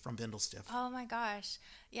Yay from Bindlestiff. Oh my gosh.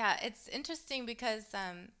 Yeah, it's interesting because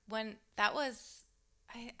when that was,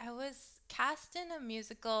 I was cast in a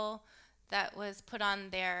musical that was put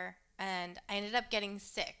on there, and I ended up getting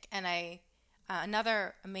sick, and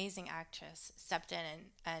another amazing actress stepped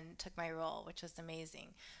in and took my role, which was amazing.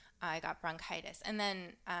 I got bronchitis. And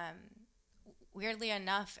then, weirdly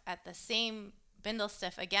enough, at the same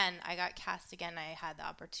Bindlestiff, again, I got cast again. I had the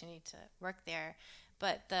opportunity to work there.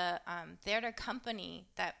 But the theater company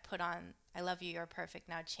that put on I Love You, You're Perfect,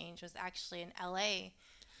 Now Change was actually in L.A.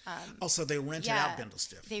 So they rented out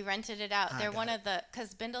Bindlestiff. They rented it out. They're one of the,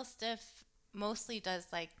 because Bindlestiff mostly does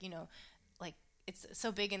like it's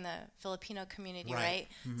so big in the Filipino community, Right. right?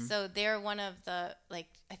 Mm-hmm. So they're one of the, like,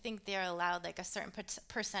 I think they're allowed like a certain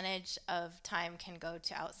percentage of time can go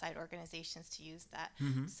to outside organizations to use that.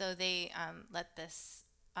 Mm-hmm. So they let this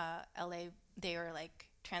LA, they were like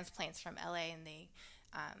transplants from LA, and they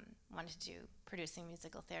wanted to do producing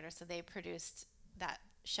musical theater. So they produced that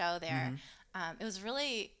show there. It was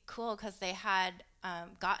really cool because they had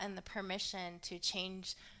gotten the permission to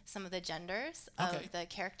change some of the genders of the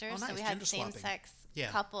characters. Oh, nice. So we had Gender swapping. same-sex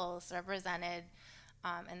couples represented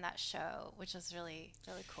in that show, which was really,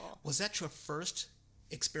 really cool. Was that your first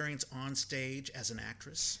experience on stage as an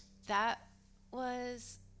actress? That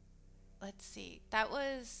was, let's see, that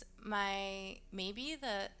was my, maybe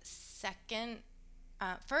the second,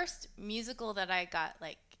 first musical that I got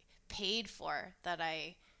like paid for, that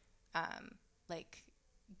I like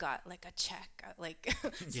got like a check, like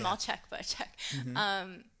small check, but a check.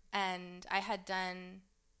 And I had done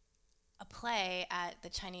a play at the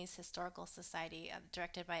Chinese Historical Society,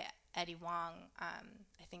 directed by Eddie Wong.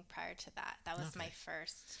 I think prior to that, that was my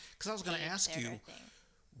first. Because I was going to ask you,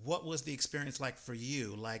 what was the experience like for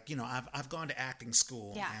you? Like, you know, I've gone to acting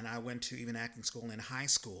school, and I went to even acting school in high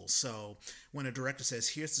school. So when a director says,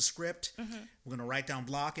 "Here's the script, we're going to write down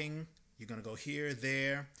blocking. You're going to go here,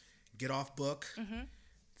 there, get off book."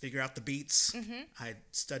 Figure out the beats. I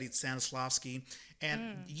studied Stanislavski,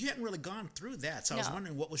 and you hadn't really gone through that. So I was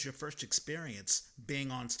wondering, what was your first experience being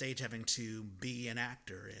on stage, having to be an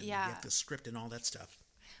actor and get the script and all that stuff?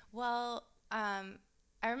 Well, I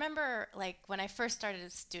remember like when I first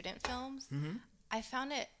started student films, I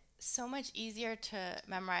found it so much easier to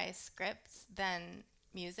memorize scripts than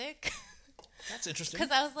music. That's interesting.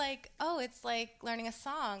 Because I was like, oh, it's like learning a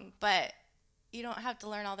song, but you don't have to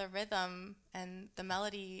learn all the rhythm and the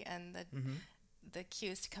melody and the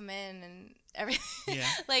cues to come in and everything.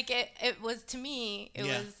 Like it was, to me, it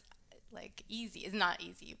was like easy. It's not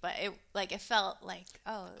easy, but it felt like,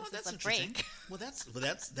 this is a break. Well,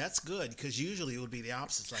 that's good, because usually it would be the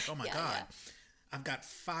opposite. It's like, oh my God, I've got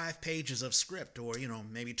 5 pages of script, or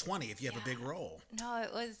maybe 20 if you have a big role. No,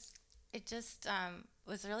 it just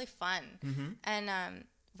was really fun. And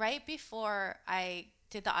right before I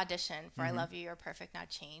did the audition for I Love You, You're Perfect, Now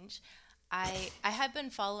Change, I had been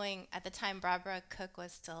following, at the time Barbara Cook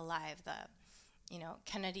was still alive, the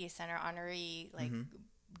Kennedy Center honoree, like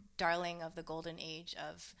darling of the golden age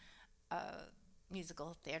of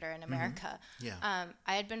musical theater in America. I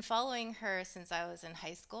had been following her since I was in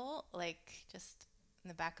high school, like just in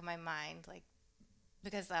the back of my mind, like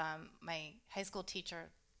because my high school teacher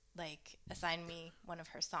like assigned me one of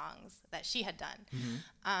her songs that she had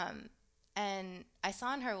done. And I saw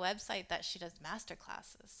on her website that she does master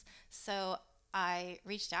classes. So I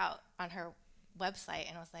reached out on her website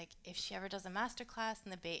and was like, if she ever does a master class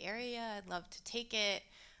in the Bay Area, I'd love to take it.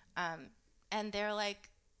 And they're like,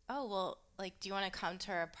 oh, well, like, do you want to come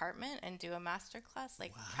to our apartment and do a master class,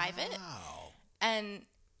 like private? And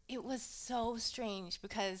it was so strange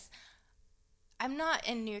because I'm not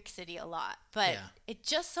in New York City a lot, but it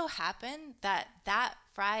just so happened that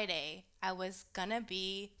Friday I was gonna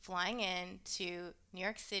be flying in to New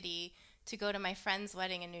York City to go to my friend's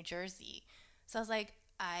wedding in New Jersey. So I was like,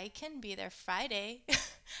 I can be there Friday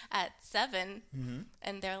at 7.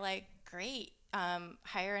 And they're like, great,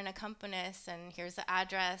 hire an accompanist, and here's the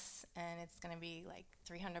address, and it's gonna be like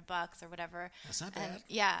 $300 or whatever. That's not bad.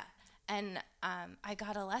 And I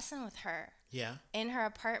got a lesson with her in her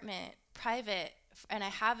apartment, private, and I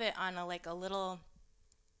have it on a little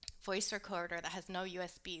voice recorder that has no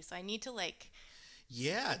USB, so I need to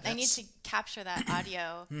I need to capture that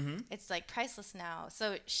audio. It's like priceless now.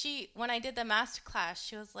 So when I did the master class,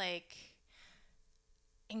 she was like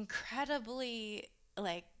incredibly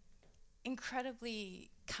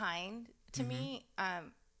kind to me,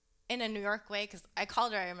 in a New York way, because I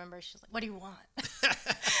called her, I remember, she was like, what do you want?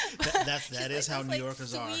 that is how New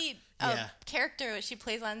Yorkers are. Sweet character that she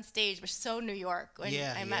plays on stage was so New York when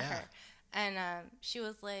I met her. And she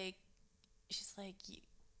was like,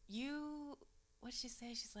 you, what'd she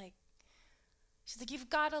say? She's like, you've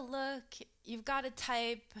got to look, you've got to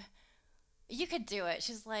type, you could do it.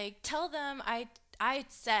 She's like, tell them I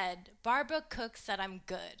said, Barbara Cook said I'm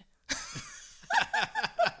good.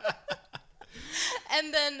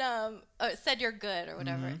 And then said you're good or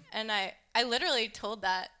whatever. And I literally told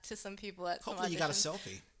that to some people at some auditions. Hopefully you got a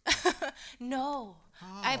selfie. No.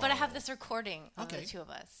 But I have this recording of the two of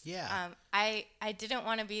us. Yeah. I didn't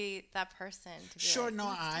want to be that person. To be sure, no,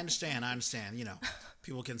 I understand.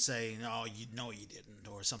 People can say, no, you didn't,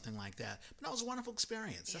 or something like that. But that was a wonderful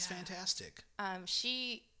experience. That's fantastic.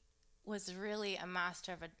 She was really a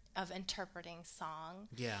master of interpreting song.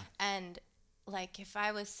 Yeah. And like if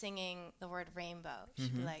I was singing the word rainbow,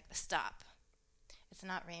 she'd be like, stop. It's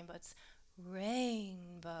not rainbow, it's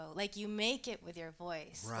rainbow. Like you make it with your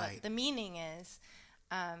voice. Right. What the meaning is,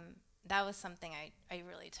 that was something I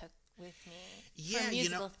really took with me for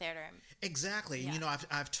musical theater. Exactly. Yeah.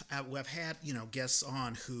 I've had guests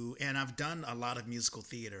on who, and I've done a lot of musical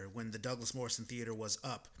theater when the Douglas Morrison Theater was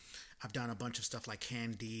up. I've done a bunch of stuff like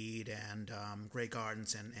Candide and Grey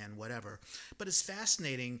Gardens and whatever. But it's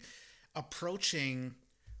fascinating approaching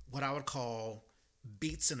what I would call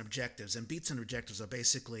beats and objectives. And beats and objectives are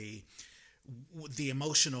basically the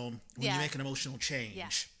emotional, when you make an emotional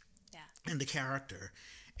change in the character.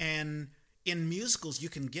 And in musicals, you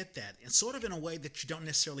can get that. It's sort of in a way that you don't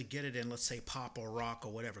necessarily get it in, let's say, pop or rock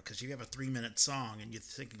or whatever, because you have a 3-minute song and you're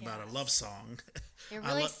thinking about a love song. You're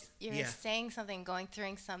really saying something, going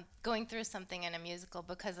through something in a musical,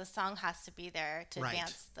 because the song has to be there to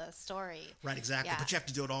advance the story. Right, exactly. Yeah. But you have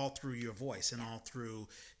to do it all through your voice and all through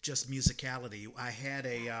just musicality. I had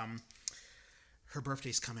her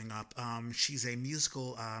birthday's coming up. She's a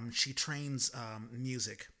musical, she trains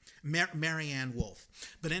music. Marianne Wolf.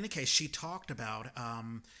 But in any case, she talked about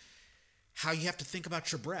how you have to think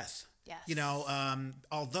about your breath. Yes.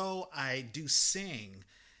 Although I do sing,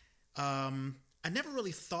 I never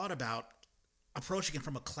really thought about approaching it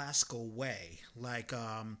from a classical way. Like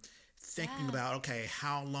thinking about, okay,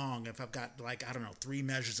 how long, if I've got 3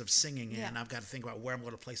 measures of singing in, I've got to think about where I'm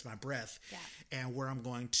going to place my breath and where I'm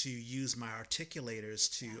going to use my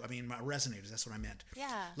articulators my resonators, that's what I meant.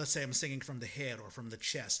 Yeah. Let's say I'm singing from the head or from the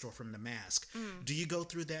chest or from the mask. Do you go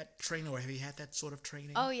through that training, or have you had that sort of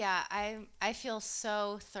training? Oh yeah, I feel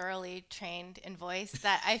so thoroughly trained in voice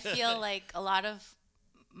that I feel like a lot of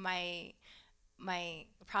my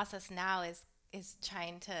process now is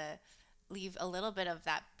trying to leave a little bit of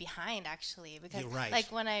that behind, actually, because like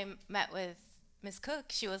when I met with Miss Cook,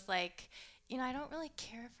 she was like, I don't really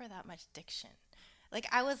care for that much diction. Like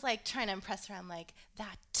I was like trying to impress her. I'm like,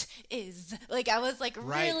 that is like, I was like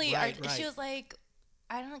really, she was like,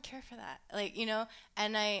 I don't care for that. Like,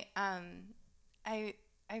 and I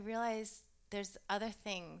realized there's other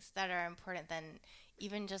things that are important than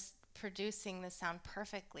even just producing the sound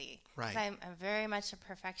perfectly. Right. I'm very much a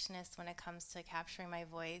perfectionist when it comes to capturing my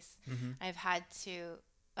voice. Mm-hmm. I've had to.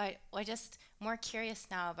 I just more curious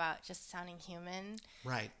now about just sounding human.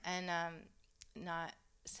 Right. And not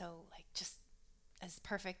so like just as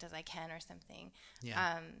perfect as I can or something.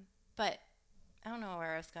 Yeah. But I don't know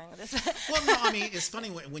where I was going with this. Well, no, I mean, it's funny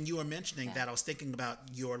when you were mentioning that, I was thinking about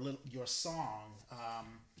your song,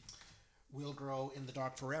 We'll Grow in the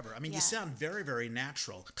Dark Forever. I mean, you sound very, very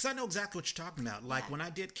natural, because I know exactly what you're talking about. Like when I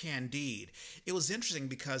did Candide, it was interesting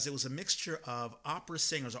because it was a mixture of opera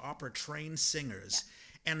singers or opera-trained singers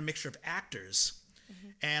and a mixture of actors. Mm-hmm.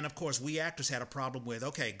 And, of course, we actors had a problem with,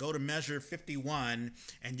 okay, go to measure 51,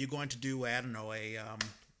 and you're going to do, I don't know, I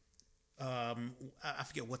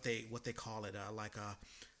forget what they call it, like a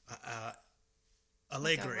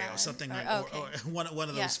allegre or something, or one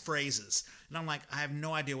of those phrases. And I'm like, I have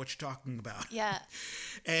no idea what you're talking about. Yeah.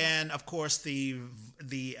 And of course the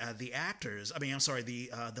actors,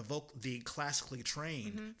 the classically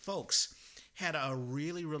trained folks had a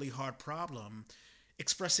really, really hard problem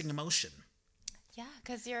expressing emotion. Yeah,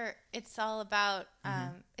 because it's all about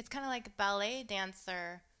it's kind of like a ballet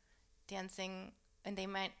dancer dancing, and they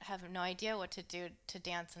might have no idea what to do to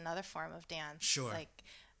dance another form of dance. Sure.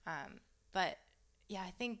 But yeah,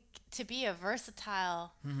 I think to be a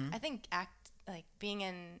versatile, I think being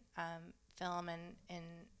in film and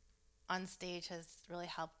on stage has really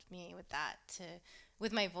helped me with that,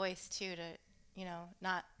 with my voice too, to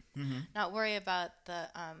not worry about the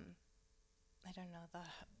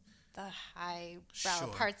the highbrow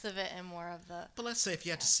parts of it and more of the. But let's say if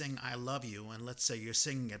you had to sing "I Love You," and let's say you're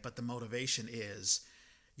singing it, but the motivation is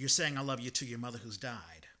you're saying "I love you" to your mother who's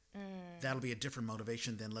died. That'll be a different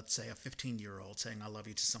motivation than, let's say, a 15-year-old saying "I love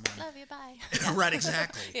you" to someone. Love you, bye. Right,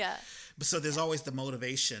 exactly. Yeah. But so there's always the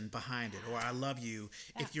motivation behind it, or "I love you."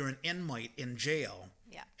 Yeah. If you're an inmate in jail,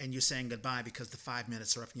 and you're saying goodbye because the 5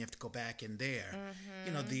 minutes are up and you have to go back in there,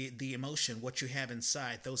 the emotion, what you have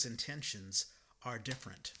inside, those intentions are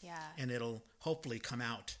different. Yeah. And it'll hopefully come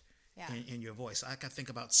out in your voice. I can think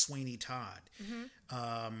about Sweeney Todd,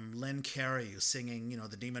 Len Cariou singing,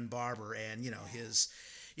 the Demon Barber, and his.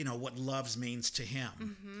 What love means to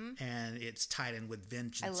him, and it's tied in with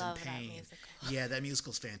vengeance and pain. That musical. Yeah, that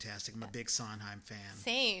musical's fantastic. I'm a big Sondheim fan.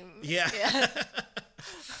 Same. Yeah.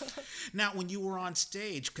 Now, when you were on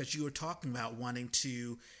stage, because you were talking about wanting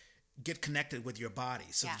to get connected with your body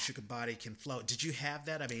so that your body can flow, did you have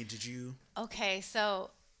that? I mean, did you? Okay, so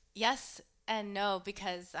yes and no,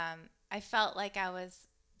 because I felt like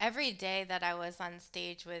I every day that I was on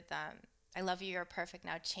stage with I Love You, You're Perfect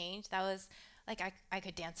Now Change, that was like I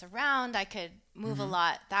could dance around, I could move a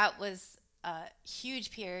lot. That was a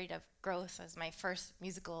huge period of growth as my first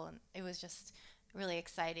musical, and it was just really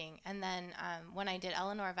exciting. And then when I did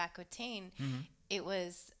Eleanor of Aquitaine, it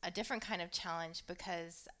was a different kind of challenge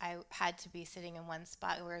because I had to be sitting in one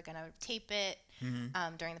spot. We were going to tape it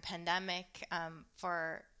during the pandemic.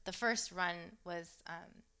 For the first run was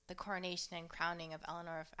the coronation and crowning of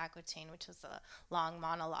Eleanor of Aquitaine, which was a long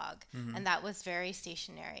monologue. And that was very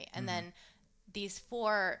stationary. And then these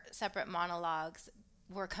 4 separate monologues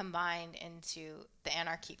were combined into the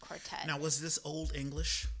Anarchy Quartet. Now, was this Old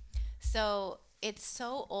English? So it's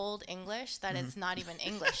so Old English that it's not even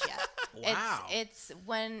English yet. Wow. It's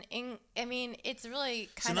when, I mean, it's really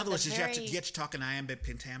kind of. So in other words, did you have to get to talk in iambic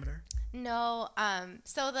pentameter? No.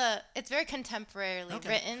 So it's very contemporarily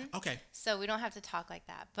written. Okay. So we don't have to talk like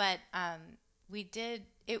that. But we did.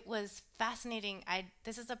 It was fascinating.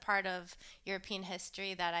 This is a part of European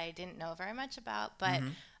history that I didn't know very much about, but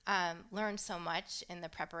learned so much in the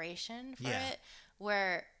preparation for it.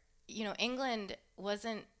 Where England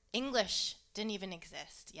wasn't English. Didn't even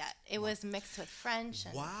exist yet. It was mixed with French.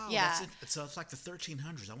 And, wow. Yeah. So it's like the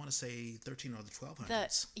 1300s. I want to say 13 or the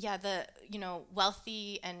 1200s. The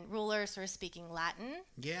wealthy and rulers were speaking Latin.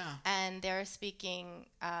 Yeah. And they're speaking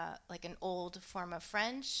like an old form of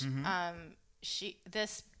French.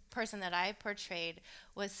 This person that I portrayed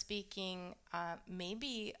was speaking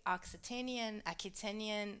maybe Occitanian,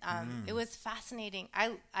 Aquitanian. It was fascinating.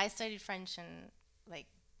 I studied French in like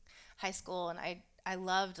high school, and I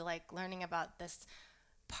loved like learning about this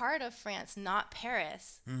part of France, not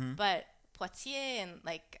Paris, but Poitiers and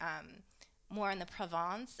like more in the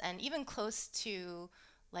Provence, and even close to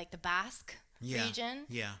like the Basque region.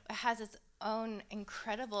 Yeah, it has its own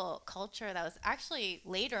incredible culture that was actually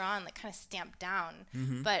later on like kind of stamped down.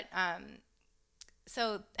 But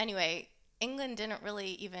so anyway, England didn't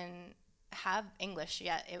really even have English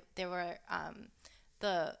yet. There were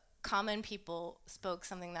the common people spoke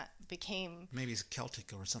something that became maybe it's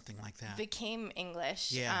Celtic or something like that. Became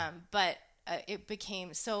English, but it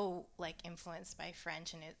became so like influenced by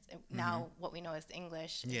French, and now what we know as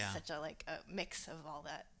English is such a like a mix of all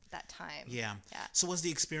that time. Yeah. So was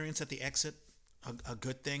the experience at the exit a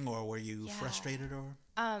good thing, or were you frustrated, or?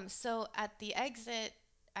 So at the exit,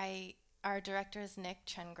 our director is Nick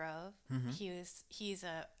Chengrove. He's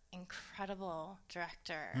a incredible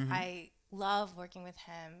director. I love working with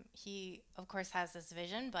him. He, of course, has this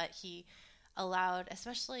vision, but he allowed,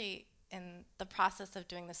 especially in the process of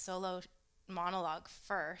doing the solo monologue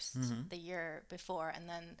first, the year before, and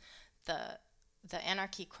then the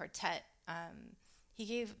Anarchy Quartet, he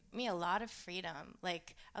gave me a lot of freedom.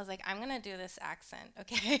 Like, I was like, I'm going to do this accent,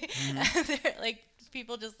 okay? Like,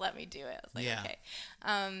 people just let me do it. I was like, okay.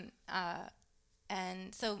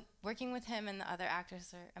 And so working with him and the other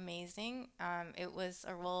actors are amazing. It was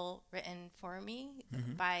a role written for me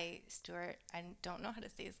by Stuart. I don't know how to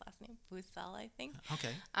say his last name. Bussell, I think.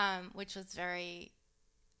 Okay. Which was very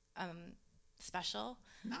special.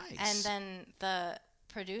 Nice. And then the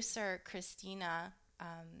producer, Christina,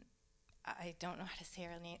 I don't know how to say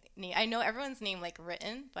her name. I know everyone's name like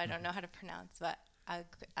written, but I don't know how to pronounce. But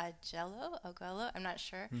Aguelo, I'm not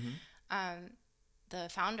sure.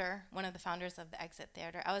 One of the founders of the Exit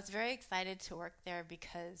Theater. I was very excited to work there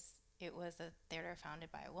because it was a theater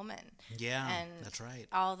founded by a woman. Yeah, and that's right.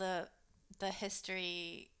 All the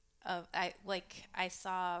history of I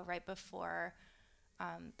saw right before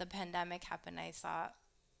the pandemic happened. I saw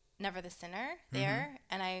Never the Sinner there,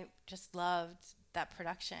 and I just loved that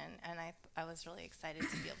production, and I was really excited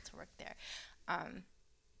to be able to work there.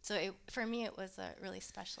 So for me, it was a really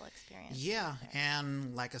special experience. Yeah,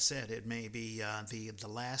 and like I said, it may be the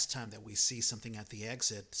last time that we see something at the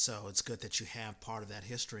exit, so it's good that you have part of that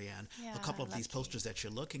history, and a couple of these posters that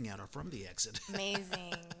you're looking at are from the exit.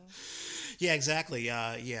 Amazing. Yeah, exactly.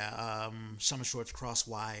 Summer Shorts Cross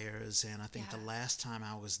Wires, and I think the last time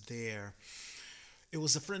I was there, it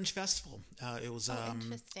was a Fringe Festival. It was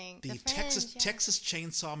interesting. The Fringe, Texas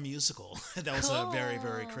Chainsaw Musical. That was a very,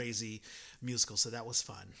 very crazy musical, so that was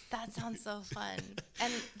fun. That sounds so fun.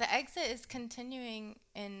 And the exit is continuing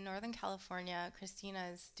in Northern California. Christina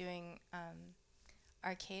is doing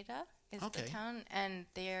Arcata is the town, and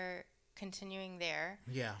they're continuing there.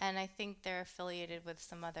 Yeah. And I think they're affiliated with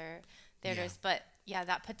some other theaters. But yeah,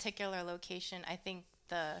 that particular location, I think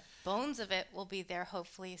the bones of it will be there.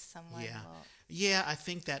 Hopefully someone will. Yeah, I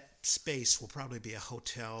think that space will probably be a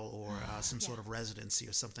hotel or some sort of residency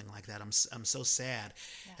or something like that. I'm so sad.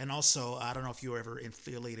 Yeah. And also, I don't know if you were ever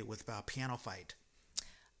affiliated with Piano Fight.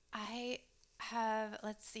 I have,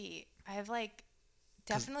 let's see, I have like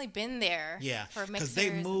definitely been there. Yeah, for mixers. Because they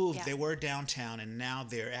moved. Yeah. They were downtown, and now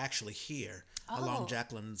they're actually here along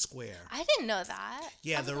Jacqueline Square. I didn't know that.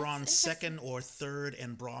 Yeah, they're on 2nd or 3rd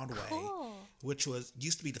and Broadway, which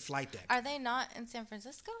used to be the flight deck. Are they not in San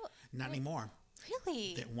Francisco? Not anymore.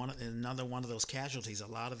 Really? Another one of those casualties. A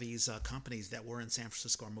lot of these companies that were in San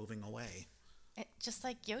Francisco are moving away. Just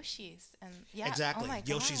like Yoshi's. And exactly. Oh my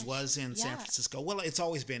Yoshi's gosh. was in San Francisco. Well, it's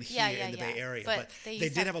always been here in the Bay Area, but they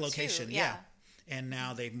did have a location. And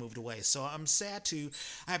now they've moved away. So I'm sad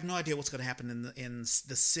I have no idea what's going to happen in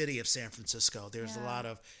the city of San Francisco. There's a lot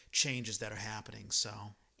of changes that are happening. So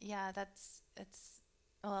yeah, it's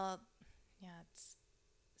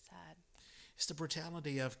sad. It's the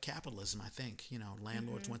brutality of capitalism, I think.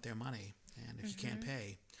 Landlords want their money, and if you can't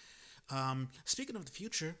pay. Speaking of the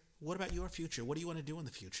future, what about your future? What do you want to do in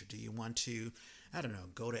the future? Do you want to, I don't know,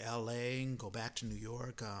 go to LA and go back to New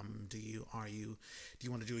York? Do you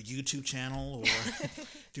want to do a YouTube channel, or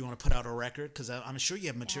do you want to put out a record? Because I'm sure you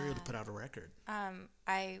have material to put out a record.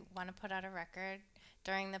 I want to put out a record.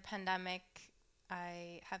 During the pandemic,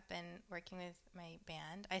 I have been working with my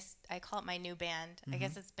band. I call it my new band. I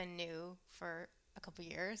guess it's been new for a couple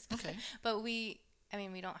years. Okay. But we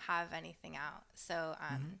don't have anything out. So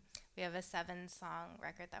we have a 7-song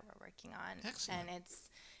record that we're working on. Excellent. And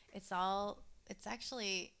it's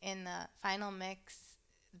actually in the final mix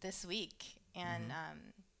this week, and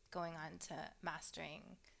going on to mastering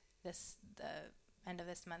the end of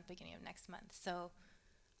this month, beginning of next month. So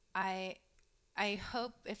I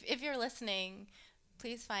hope if you're listening,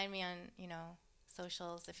 please find me on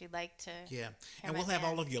socials if you'd like to. Yeah, and we'll have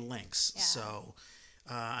all of your links. Yeah. So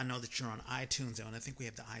I know that you're on iTunes, and I think we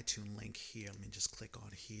have the iTunes link here. Let me just click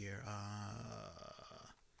on here.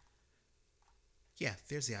 Yeah,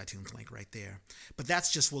 there's the iTunes link right there. But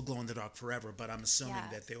that's just We'll Glow in the Dark Forever. But I'm assuming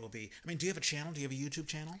that there will be. Do you have a channel? Do you have a YouTube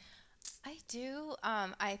channel? I do.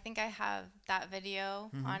 I think I have that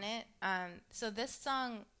video on it. So this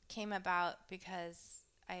song came about because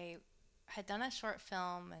I had done a short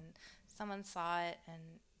film, and someone saw it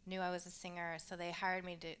and knew I was a singer, so they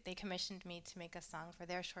commissioned me to make a song for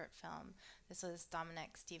their short film. This was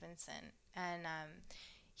Dominic Stevenson, and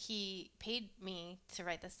he paid me to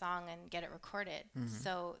write the song and get it recorded.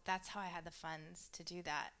 So that's how I had the funds to do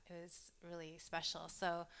that. It was really special.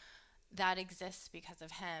 So that exists because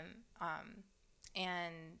of him.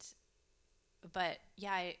 But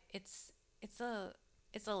yeah, it's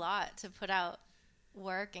a lot to put out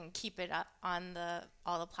work and keep it up on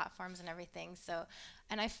all the platforms and everything. So,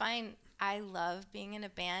 and I find I love being in a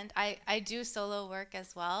band. I do solo work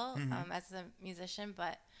as well as a musician,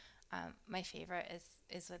 but my favorite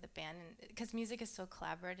is with a band, because music is so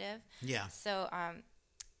collaborative. Yeah. So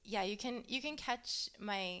you can catch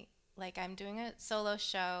my, I'm doing a solo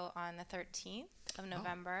show on the 13th of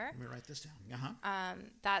November. Let me write this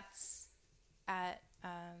down. That's at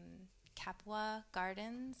Capua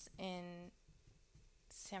Gardens in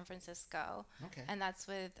San Francisco. Okay. And that's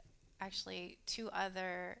with actually 2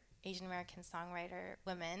 other Asian American songwriter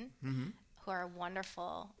women who are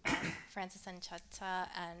wonderful, Frances Ancheta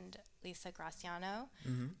and Lisa Graciano.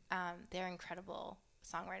 They're incredible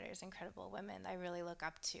songwriters, incredible women I really look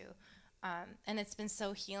up to. And it's been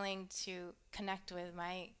so healing to connect with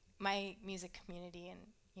my music community and,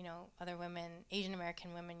 other women, Asian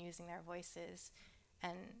American women using their voices.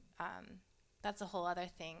 And that's a whole other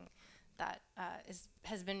thing that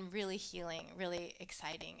has been really healing, really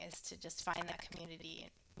exciting, is to just find that community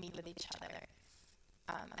and meet with each other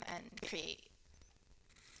and create.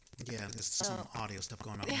 Yeah, there's some audio stuff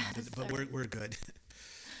going on, but we're good.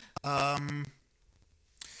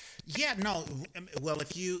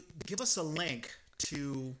 If you give us a link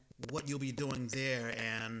to what you'll be doing there,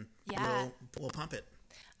 and we'll pump it.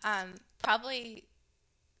 Probably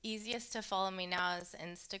easiest to follow me now is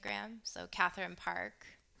Instagram, so Katherine Park.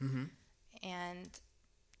 And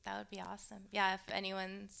that would be awesome. Yeah, if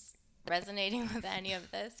anyone's resonating with any of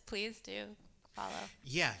this, please do follow.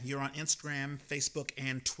 Yeah, you're on Instagram, Facebook,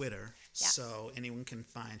 and Twitter, so anyone can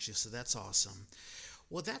find you, so that's awesome.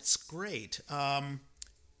 Well, that's great. I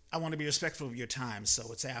want to be respectful of your time,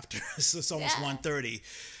 so it's after. So it's almost 1:30.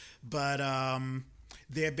 But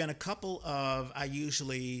there have been a couple of,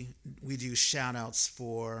 we do shout-outs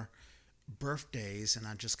for birthdays, and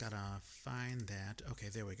I just got to find that. Okay,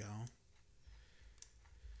 there we go.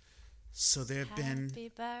 So there have been...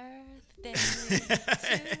 Happy birthday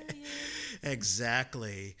to you.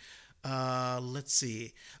 Exactly. Let's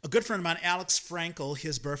see. A good friend of mine, Alex Frankel,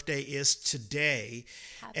 his birthday is today.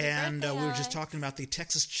 Happy birthday, we were just talking about the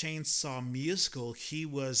Texas Chainsaw musical. He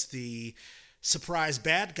was the surprise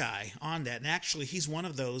bad guy on that. And actually, he's one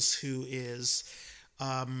of those who is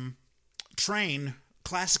trained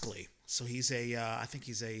classically. So he's I think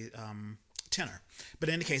he's a tenor. But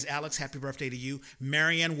in any case, Alex, happy birthday to you.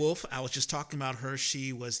 Marianne Wolf, I was just talking about her.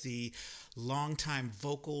 She was the longtime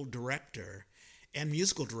vocal director and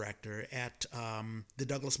musical director at the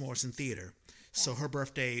Douglas Morrison Theater. So her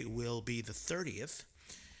birthday will be the 30th.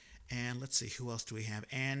 And let's see, who else do we have?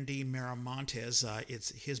 Andy Miramontes.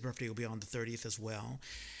 His birthday will be on the 30th as well.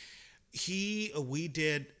 We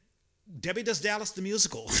did Debbie Does Dallas the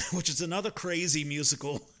musical, which is another crazy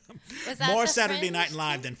musical. More Saturday Night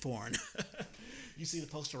Live than Foreign. You see the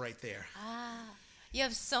poster right there. You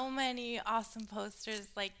have so many awesome posters.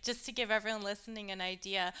 Like, just to give everyone listening an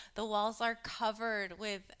idea, the walls are covered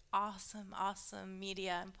with awesome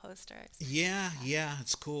media and posters. Yeah,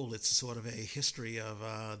 it's cool. It's sort of a history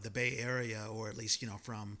of the Bay Area, or at least,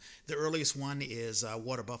 from the earliest one is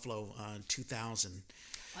Water Buffalo 2000.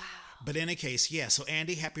 Wow. But in any case, so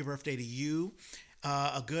Andy, happy birthday to you.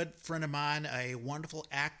 A good friend of mine, a wonderful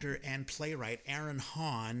actor and playwright, Aaron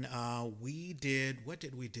Hahn. What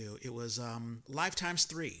did we do? It was Lifetimes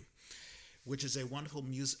 3, which is a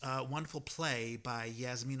wonderful play by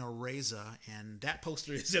Yasmina Reza, and that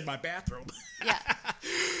poster is in my bathroom. Yeah.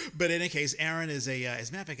 But in any case, Aaron is as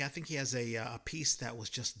a matter of fact, I think he has a piece that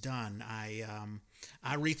was just done.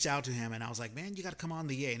 I reached out to him and I was like, man, you got to come on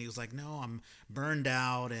the and he was like, no, I'm burned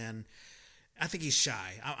out, and I think he's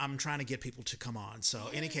shy. I'm trying to get people to come on. So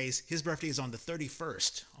in any case, his birthday is on the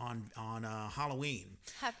 31st on Halloween.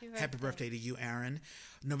 Happy birthday to you, Aaron.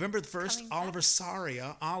 November the 1st, Oliver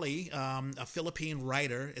Saria, Ali, a Philippine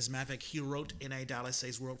writer. As a matter of fact, he wrote N.A.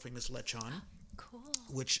 Dallas's world-famous Lechon. Cool.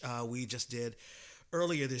 Which we just did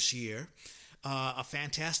earlier this year. A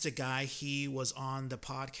fantastic guy. He was on the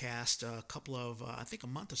podcast a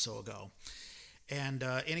month or so ago. And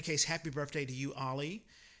in any case, happy birthday to you, Ali.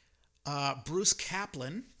 Bruce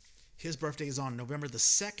Kaplan, his birthday is on November the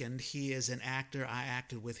 2nd. He is an actor. I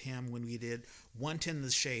acted with him when we did 110 in the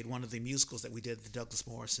Shade, one of the musicals that we did at the Douglas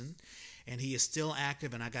Morrison. And he is still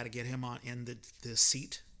active, and I got to get him in the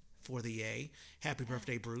seat for the A. Happy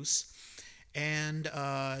birthday, Bruce. And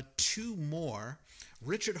two more.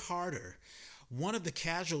 Richard Harder. One of the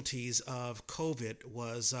casualties of COVID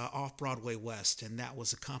was Off-Broadway West, and that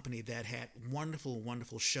was a company that had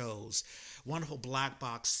wonderful shows, wonderful black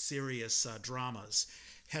box, serious dramas.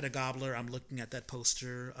 Hedda Gabler, I'm looking at that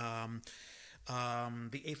poster.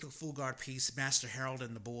 The April Foolguard piece, Master Harold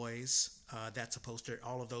and the Boys, that's a poster.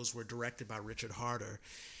 All of those were directed by Richard Harder.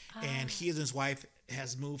 And he and his wife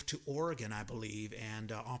has moved to Oregon, I believe,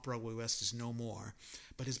 and Off-Broadway West is no more.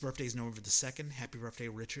 But his birthday is November the 2nd. Happy birthday,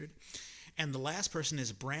 Richard. And the last person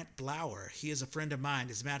is Brant Blower. He is a friend of mine.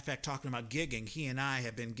 As a matter of fact, talking about gigging, he and I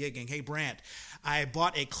have been gigging. Hey, Brant, I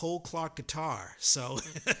bought a Cole Clark guitar. So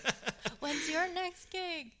when's your next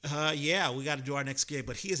gig? Yeah, we got to do our next gig.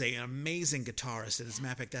 But he is an amazing guitarist. And as a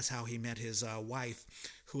matter of fact, that's how he met his wife,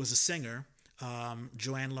 who is a singer,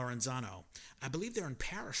 Joanne Lorenzano. I believe they're in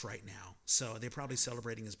Paris right now. So they're probably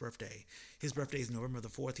celebrating his birthday. His birthday is November the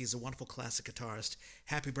 4th. He's a wonderful classic guitarist.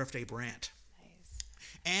 Happy birthday, Brant.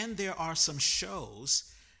 And there are some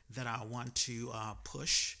shows that I want to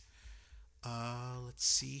push. Let's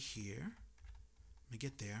see here. Let me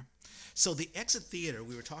get there. So the Exit Theater,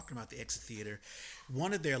 we were talking about the Exit Theater.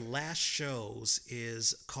 One of their last shows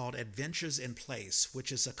is called Adventures in Place,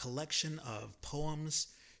 which is a collection of poems,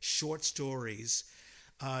 short stories,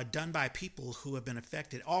 done by people who have been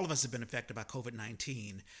affected. All of us have been affected by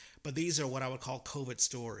COVID-19, but these are what I would call COVID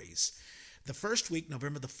stories. The first week,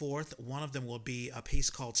 November the 4th, one of them will be a piece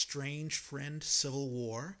called Strange Friend Civil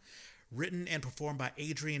War, written and performed by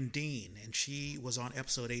Adrienne Dean, and she was on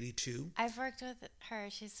episode 82. I've worked with her.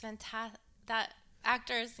 She's fantastic. That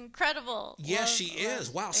actor is incredible. Yes, she is.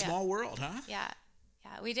 Wow, small world, huh? Yeah.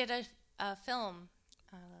 We did a film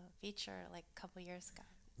feature like a couple years ago.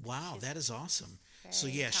 Wow, that is awesome. So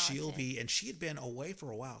talented. she'll be, and she had been away for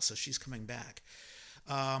a while, so she's coming back.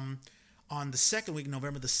 On the second week,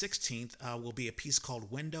 November the 16th, will be a piece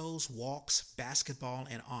called Windows, Walks, Basketball,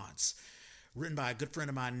 and Aunts, written by a good friend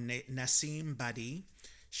of mine, Nasim Badi.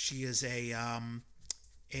 She is a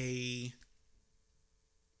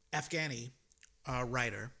Afghani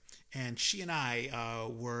writer, and she and I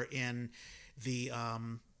were in the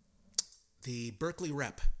Berkeley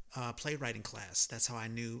Rep playwriting class. That's how I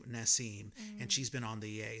knew Nasim, and she's been on the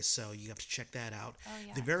EA, so you have to check that out. Oh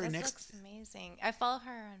yeah, this looks amazing. I follow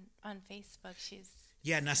her on Facebook.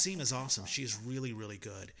 Nasim is awesome. She's really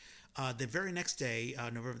good. The very next day,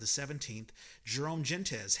 November the 17th, Jerome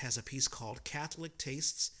Gentes has a piece called Catholic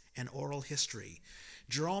Tastes and Oral History.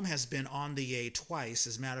 Jerome has been on the EA twice.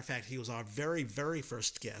 As a matter of fact, he was our very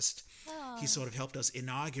first guest. Oh. He sort of helped us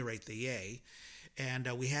inaugurate the EA. And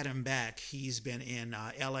we had him back. He's been in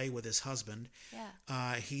L.A. with his husband.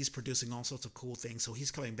 Yeah. He's producing all sorts of cool things. So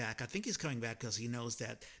he's coming back. I think he's coming back because he knows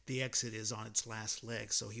that the exit is on its last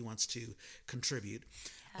leg. So he wants to contribute.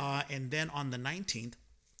 Yeah. And then on the 19th,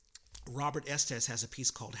 Robert Estes has a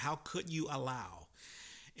piece called "How Could You Allow?"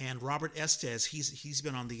 And Robert Estes, he's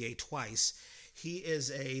been on the A twice. He is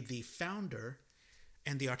the founder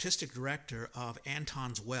and the artistic director of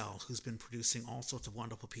Anton's Well, who's been producing all sorts of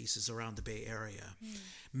wonderful pieces around the Bay Area,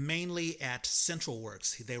 mainly at Central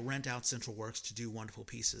Works. They rent out Central Works to do wonderful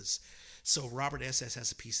pieces. So Robert Estes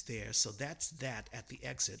has a piece there. So that's that at the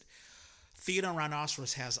exit. Theater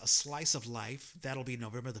Rhinoceros has A Slice of Life. That'll be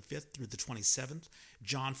November the 5th through the 27th.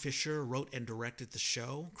 John Fisher wrote and directed the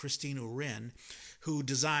show. Christine Urin, who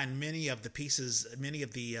designed many of the pieces, many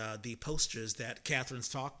of the posters that Catherine's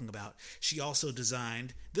talking about. She also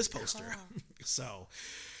designed this poster. Cool. So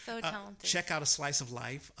talented. Check out A Slice of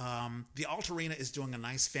Life. The Alt Arena is doing a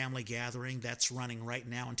nice family gathering that's running right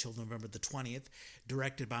now until November the 20th,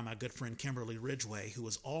 directed by my good friend Kimberly Ridgway, who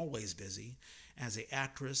is always busy as an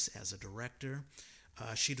actress, as a director.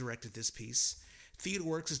 She directed this piece. Theater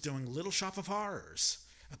Works is doing Little Shop of Horrors,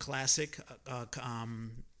 a classic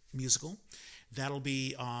musical. That'll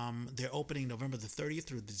be, they're opening November the 30th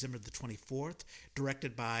through December the 24th,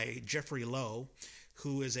 directed by Jeffrey Lowe,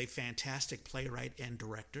 who is a fantastic playwright and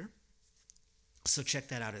director. So check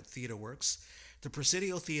that out at Theater Works. The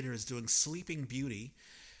Presidio Theater is doing Sleeping Beauty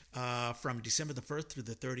from December the 1st through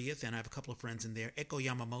the 30th, and I have a couple of friends in there, Eko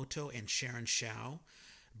Yamamoto and Sharon Shao,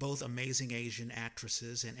 both amazing Asian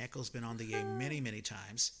actresses, and Eko's been on the A many, many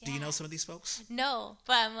times. Yeah. Do you know some of these folks? No,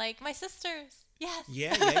 but I'm like, my sisters. Yes.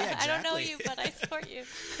 Yeah, exactly. I don't know you, but I support you.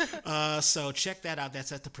 So check that out.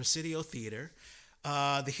 That's at the Presidio Theater.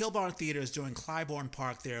 The Hillbarn Theater is doing Clybourne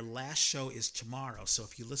Park. Their last show is tomorrow. So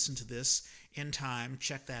if you listen to this in time,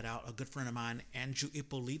 check that out. A good friend of mine, Anju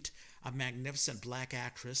Hippolyte, a magnificent black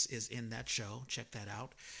actress, is in that show. Check that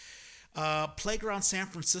out. Playground San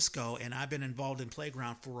Francisco, and I've been involved in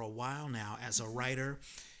Playground for a while now as a writer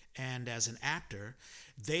and as an actor.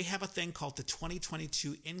 They have a thing called the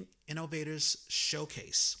 2022 Innovators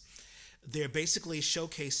Showcase. They're basically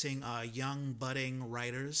showcasing young budding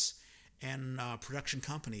writers and production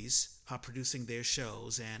companies producing their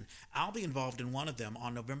shows, and I'll be involved in one of them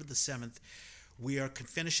on November the 7th. We are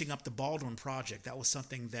finishing up the Baldwin Project. That was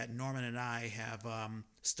something that Norman and I have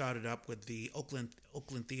started up with the Oakland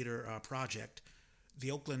Theater Project. The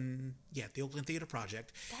Oakland Theater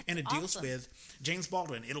Project. That's and it awesome. deals with James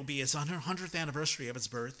Baldwin. It'll be his 100th anniversary of his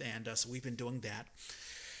birth, and so we've been doing that.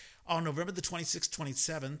 On November the 26th,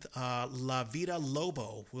 27th, La Vida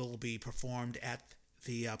Lobo will be performed at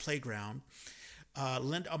the Playground.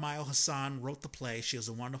 Linda Amayo Hassan wrote the play. She is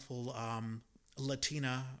a wonderful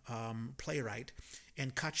Latina playwright,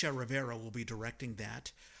 and Katya Rivera will be directing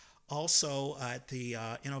that. Also at the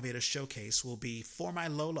Innovators Showcase will be For My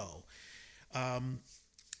Lolo.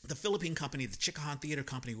 The Philippine company, the Chikahan Theater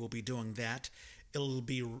Company, will be doing that.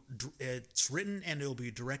 It's written and it will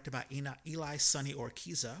be directed by Eli Sonny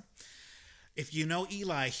Orquiza. If you know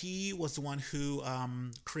Eli, he was the one who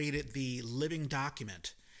created the Living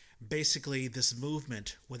Document, basically this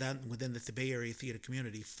movement within the Bay Area theater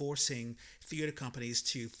community, forcing theater companies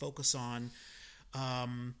to focus on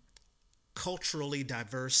culturally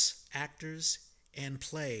diverse actors and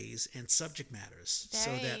plays and subject matters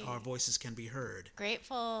so that our voices can be heard.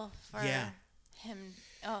 Grateful for him.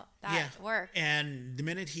 Oh, that work. And the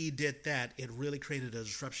minute he did that, it really created a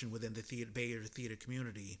disruption within the Bay Area theater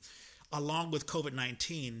community. Along with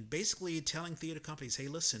COVID-19, basically telling theater companies, hey,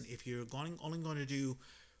 listen, if you're only going to do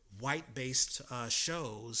white-based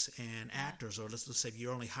shows and actors, or let's say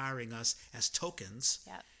you're only hiring us as tokens,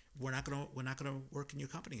 we're not gonna work in your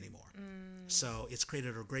company anymore. So it's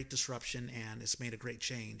created a great disruption, and it's made a great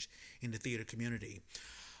change in the theater community.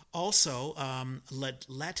 Also,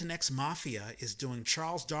 Latinx Mafia is doing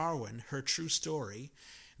Charles Darwin, Her True Story.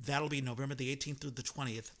 That'll be November the 18th through the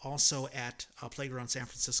 20th, also at Playground San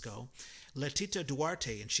Francisco. Letita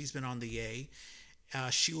Duarte, and she's been on the A.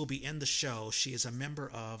 She will be in the show. She is a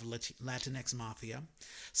member of Latinx Mafia.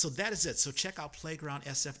 So that is it. So check out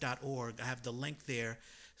playgroundsf.org. I have the link there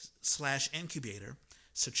 /incubator.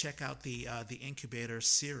 So check out the Incubator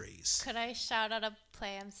series. Could I shout out a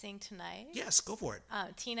play I'm seeing tonight? Yes, go for it.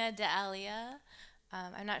 Tina DeAlia.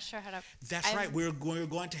 I'm not sure how to... That's right. We were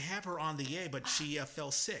going to have her on the A, but she fell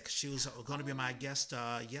sick. She was going to be my guest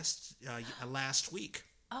last week.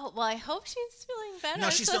 Oh, well, I hope she's feeling better. No,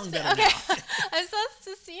 she's feeling better now. I'm supposed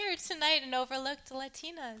to see her tonight in Overlooked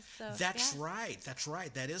Latinas. So, That's right. That's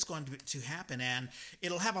right. That is going to happen, and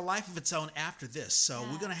it'll have a life of its own after this. So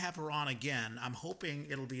we're going to have her on again. I'm hoping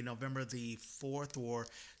it'll be November the 4th or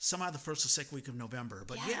somehow the first or second week of November.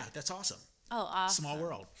 But yeah, that's awesome. Oh, awesome. Small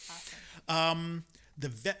world. Awesome.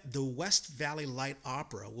 The West Valley Light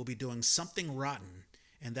Opera will be doing Something Rotten,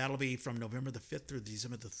 and that'll be from November the 5th through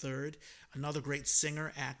December the 3rd. Another great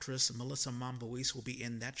singer, actress, Melissa Mamboise, will be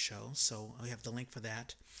in that show, so we have the link for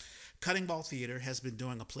that. Cutting Ball Theater has been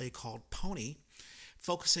doing a play called Pony,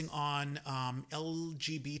 focusing on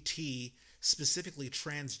LGBT, specifically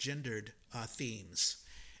transgendered themes.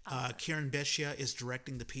 Kieran Becia is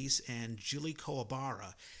directing the piece, and Julie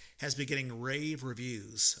Kowabara has been getting rave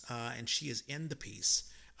reviews, and she is in the piece.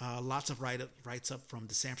 Lots of writes up from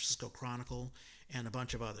the San Francisco Chronicle and a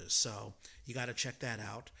bunch of others, so you got to check that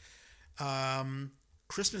out.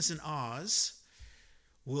 Christmas in Oz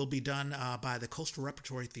will be done by the Coastal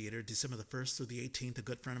Repertory Theater, December the 1st through the 18th. A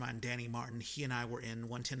good friend of mine, Danny Martin, he and I were in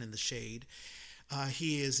 110 in the Shade.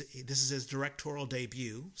 This is his directorial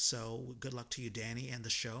debut, so good luck to you, Danny, and the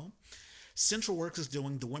show. Central Works is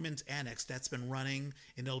doing the Women's Annex. That's been running,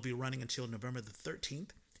 and it'll be running until November the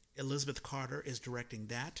 13th. Elizabeth Carter is directing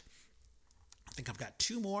that. I think I've got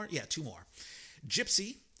two more. Yeah, two more.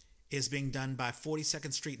 Gypsy is being done by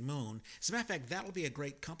 42nd Street Moon. As a matter of fact, that'll be a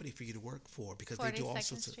great company for you to work for because they do all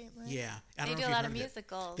sorts of... Yeah. They do a lot of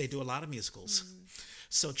musicals. They do a lot of musicals.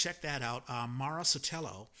 So check that out. Mara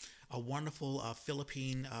Sotelo, a wonderful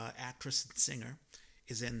Philippine actress and singer,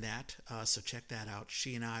 is in that. So check that out.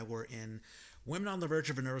 She and I were in Women on the Verge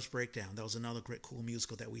of a Nervous Breakdown. That was another great, cool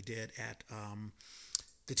musical that we did at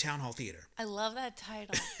the Town Hall Theater. I love that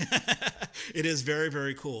title. It is very,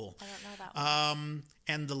 very cool. I don't know that one.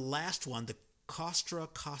 And the last one, the Costra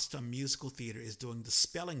Costa Musical Theater, is doing The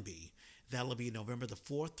Spelling Bee. That'll be November the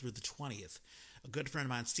 4th through the 20th. A good friend of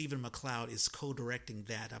mine, Stephen McLeod, is co-directing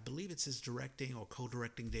that. I believe it's his directing or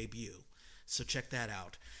co-directing debut. So check that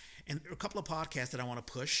out. And there are a couple of podcasts that I want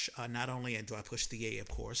to push. Not only do I push the A, of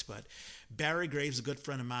course, but Barry Graves, a good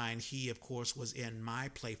friend of mine, he, of course, was in my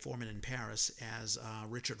play, Foreman in Paris, as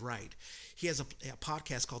Richard Wright. He has a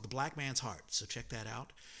podcast called The Black Man's Heart, so check that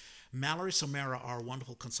out. Mallory Somera, our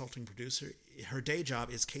wonderful consulting producer, her day job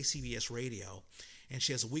is KCBS Radio, and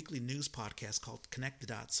she has a weekly news podcast called Connect the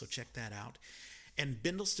Dots, so check that out. And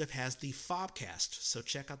Bindlestiff has the Fobcast, so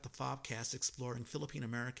check out the Fobcast exploring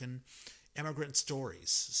Philippine-American immigrant stories,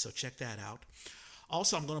 so check that out.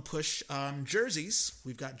 Also, I'm going to push jerseys.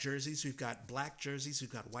 We've got jerseys. We've got black jerseys. We've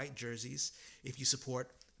got white jerseys. If you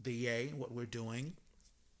support the Yay, what we're doing.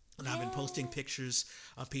 And I've been posting pictures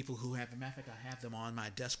of people who have, as a matter of fact, I have them on my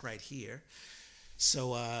desk right here.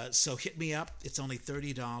 So hit me up. It's only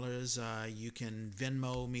 $30. You can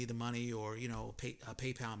Venmo me the money or,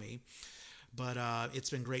 PayPal me. But it's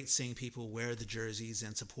been great seeing people wear the jerseys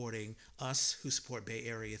and supporting us who support Bay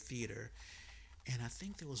Area theater. And I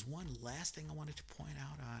think there was one last thing I wanted to point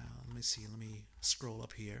out. Let me see. Let me scroll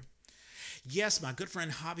up here. Yes, my good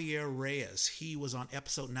friend Javier Reyes. He was on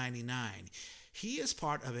episode 99. He is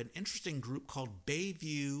part of an interesting group called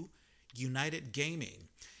Bayview United Gaming,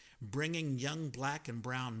 bringing young black and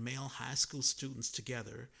brown male high school students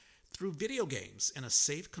together through video games in a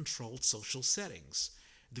safe, controlled social settings.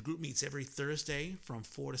 The group meets every Thursday from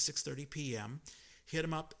 4 to 6:30 p.m. Hit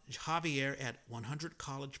him up, Javier, at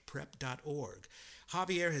 100collegeprep.org.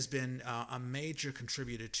 Javier has been a major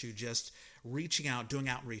contributor to just reaching out, doing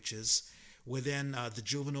outreaches within the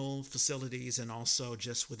juvenile facilities and also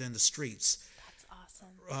just within the streets. That's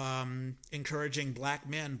awesome. Encouraging black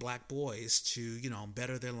men, black boys to,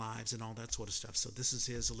 better their lives and all that sort of stuff. So this is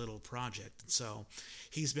his little project. And so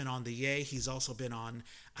he's been on the Yay. He's also been on,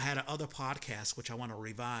 I had another podcast, which I want to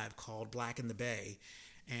revive, called Black in the Bay.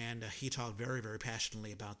 And he talked very, very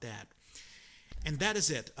passionately about that. And that is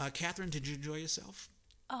it. Katherine, did you enjoy yourself?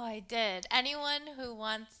 Oh, I did. Anyone who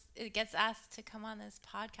gets asked to come on this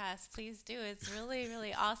podcast, please do. It's really,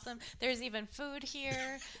 really awesome. There's even food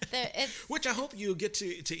here. Which I hope you get to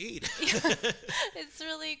eat. It's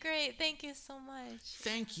really great. Thank you so much.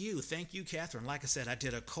 Thank you, Katherine. Like I said, I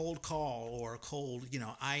did a cold call or a cold,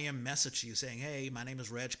 IM message to you saying, hey, my name is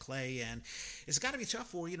Reg Clay, and it's got to be tough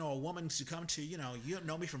for, a woman to come to, you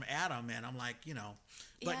know me from Adam, and I'm like,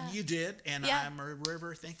 but you did, and I'm very,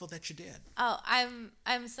 very thankful that you did. Oh,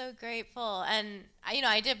 I'm so grateful, and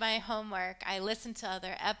I did my homework. I listened to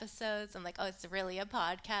other episodes. I'm like, oh, it's really a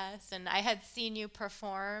podcast, and I had seen you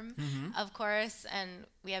perform, of course, and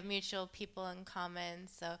we have mutual people in common.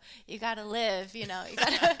 So you got to live, you got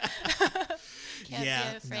to can't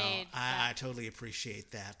be afraid. No, I totally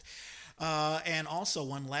appreciate that. And also,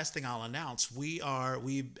 one last thing I'll announce: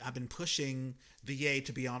 I've been pushing the Yay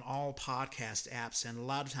to be on all podcast apps, and a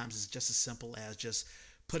lot of times it's just as simple as just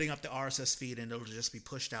putting up the RSS feed, and it'll just be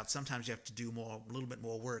pushed out. Sometimes you have to do a little bit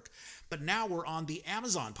more work. But now we're on the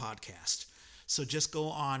Amazon podcast. So just go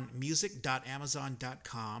on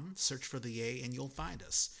music.amazon.com, search for the Yay, and you'll find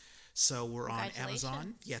us. So we're on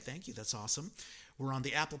Amazon. Yeah, thank you. That's awesome. We're on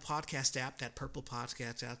the Apple Podcast app, that purple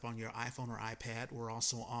podcast app on your iPhone or iPad. We're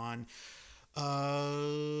also on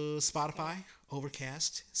Spotify,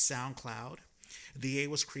 Overcast, SoundCloud. The Yay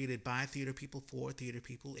was created by theater people for theater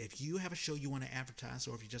people. If you have a show you want to advertise,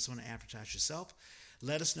 or if you just want to advertise yourself,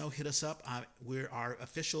 let us know. Hit us up. Our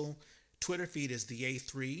official Twitter feed is the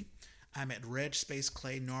Yay3. I'm at Reg Space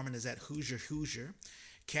Clay. Norman is at Hoosier.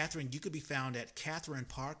 Katherine, you could be found at Katherine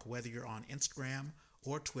Park, whether you're on Instagram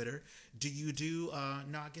or Twitter. Do you do,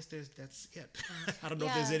 no, I guess that's it. I don't know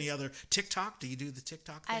if there's any other. TikTok? Do you do the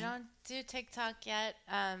TikTok thing? I don't do TikTok yet.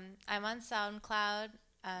 I'm on SoundCloud.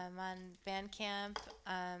 I'm on Bandcamp.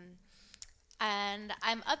 And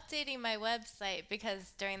I'm updating my website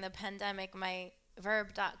because during the pandemic, my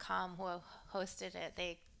verb.com, who hosted it,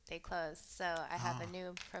 they closed. So I have a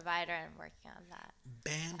new provider and I'm working on that.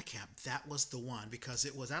 Bandcamp, that was the one, because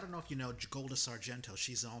it was, I don't know if you know Golda Sargento.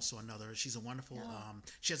 She's also she's a wonderful,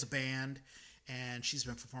 she has a band, and she's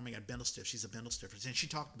been performing at Bendlestiff. She's a Bendlestiff, and she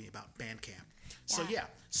talked to me about Bandcamp. So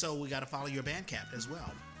so we got to follow your Bandcamp as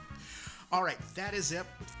well. All right, that is it.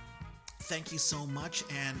 Thank you so much.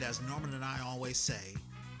 And as Norman and I always say,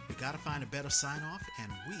 we got to find a better sign off,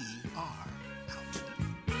 and we are out.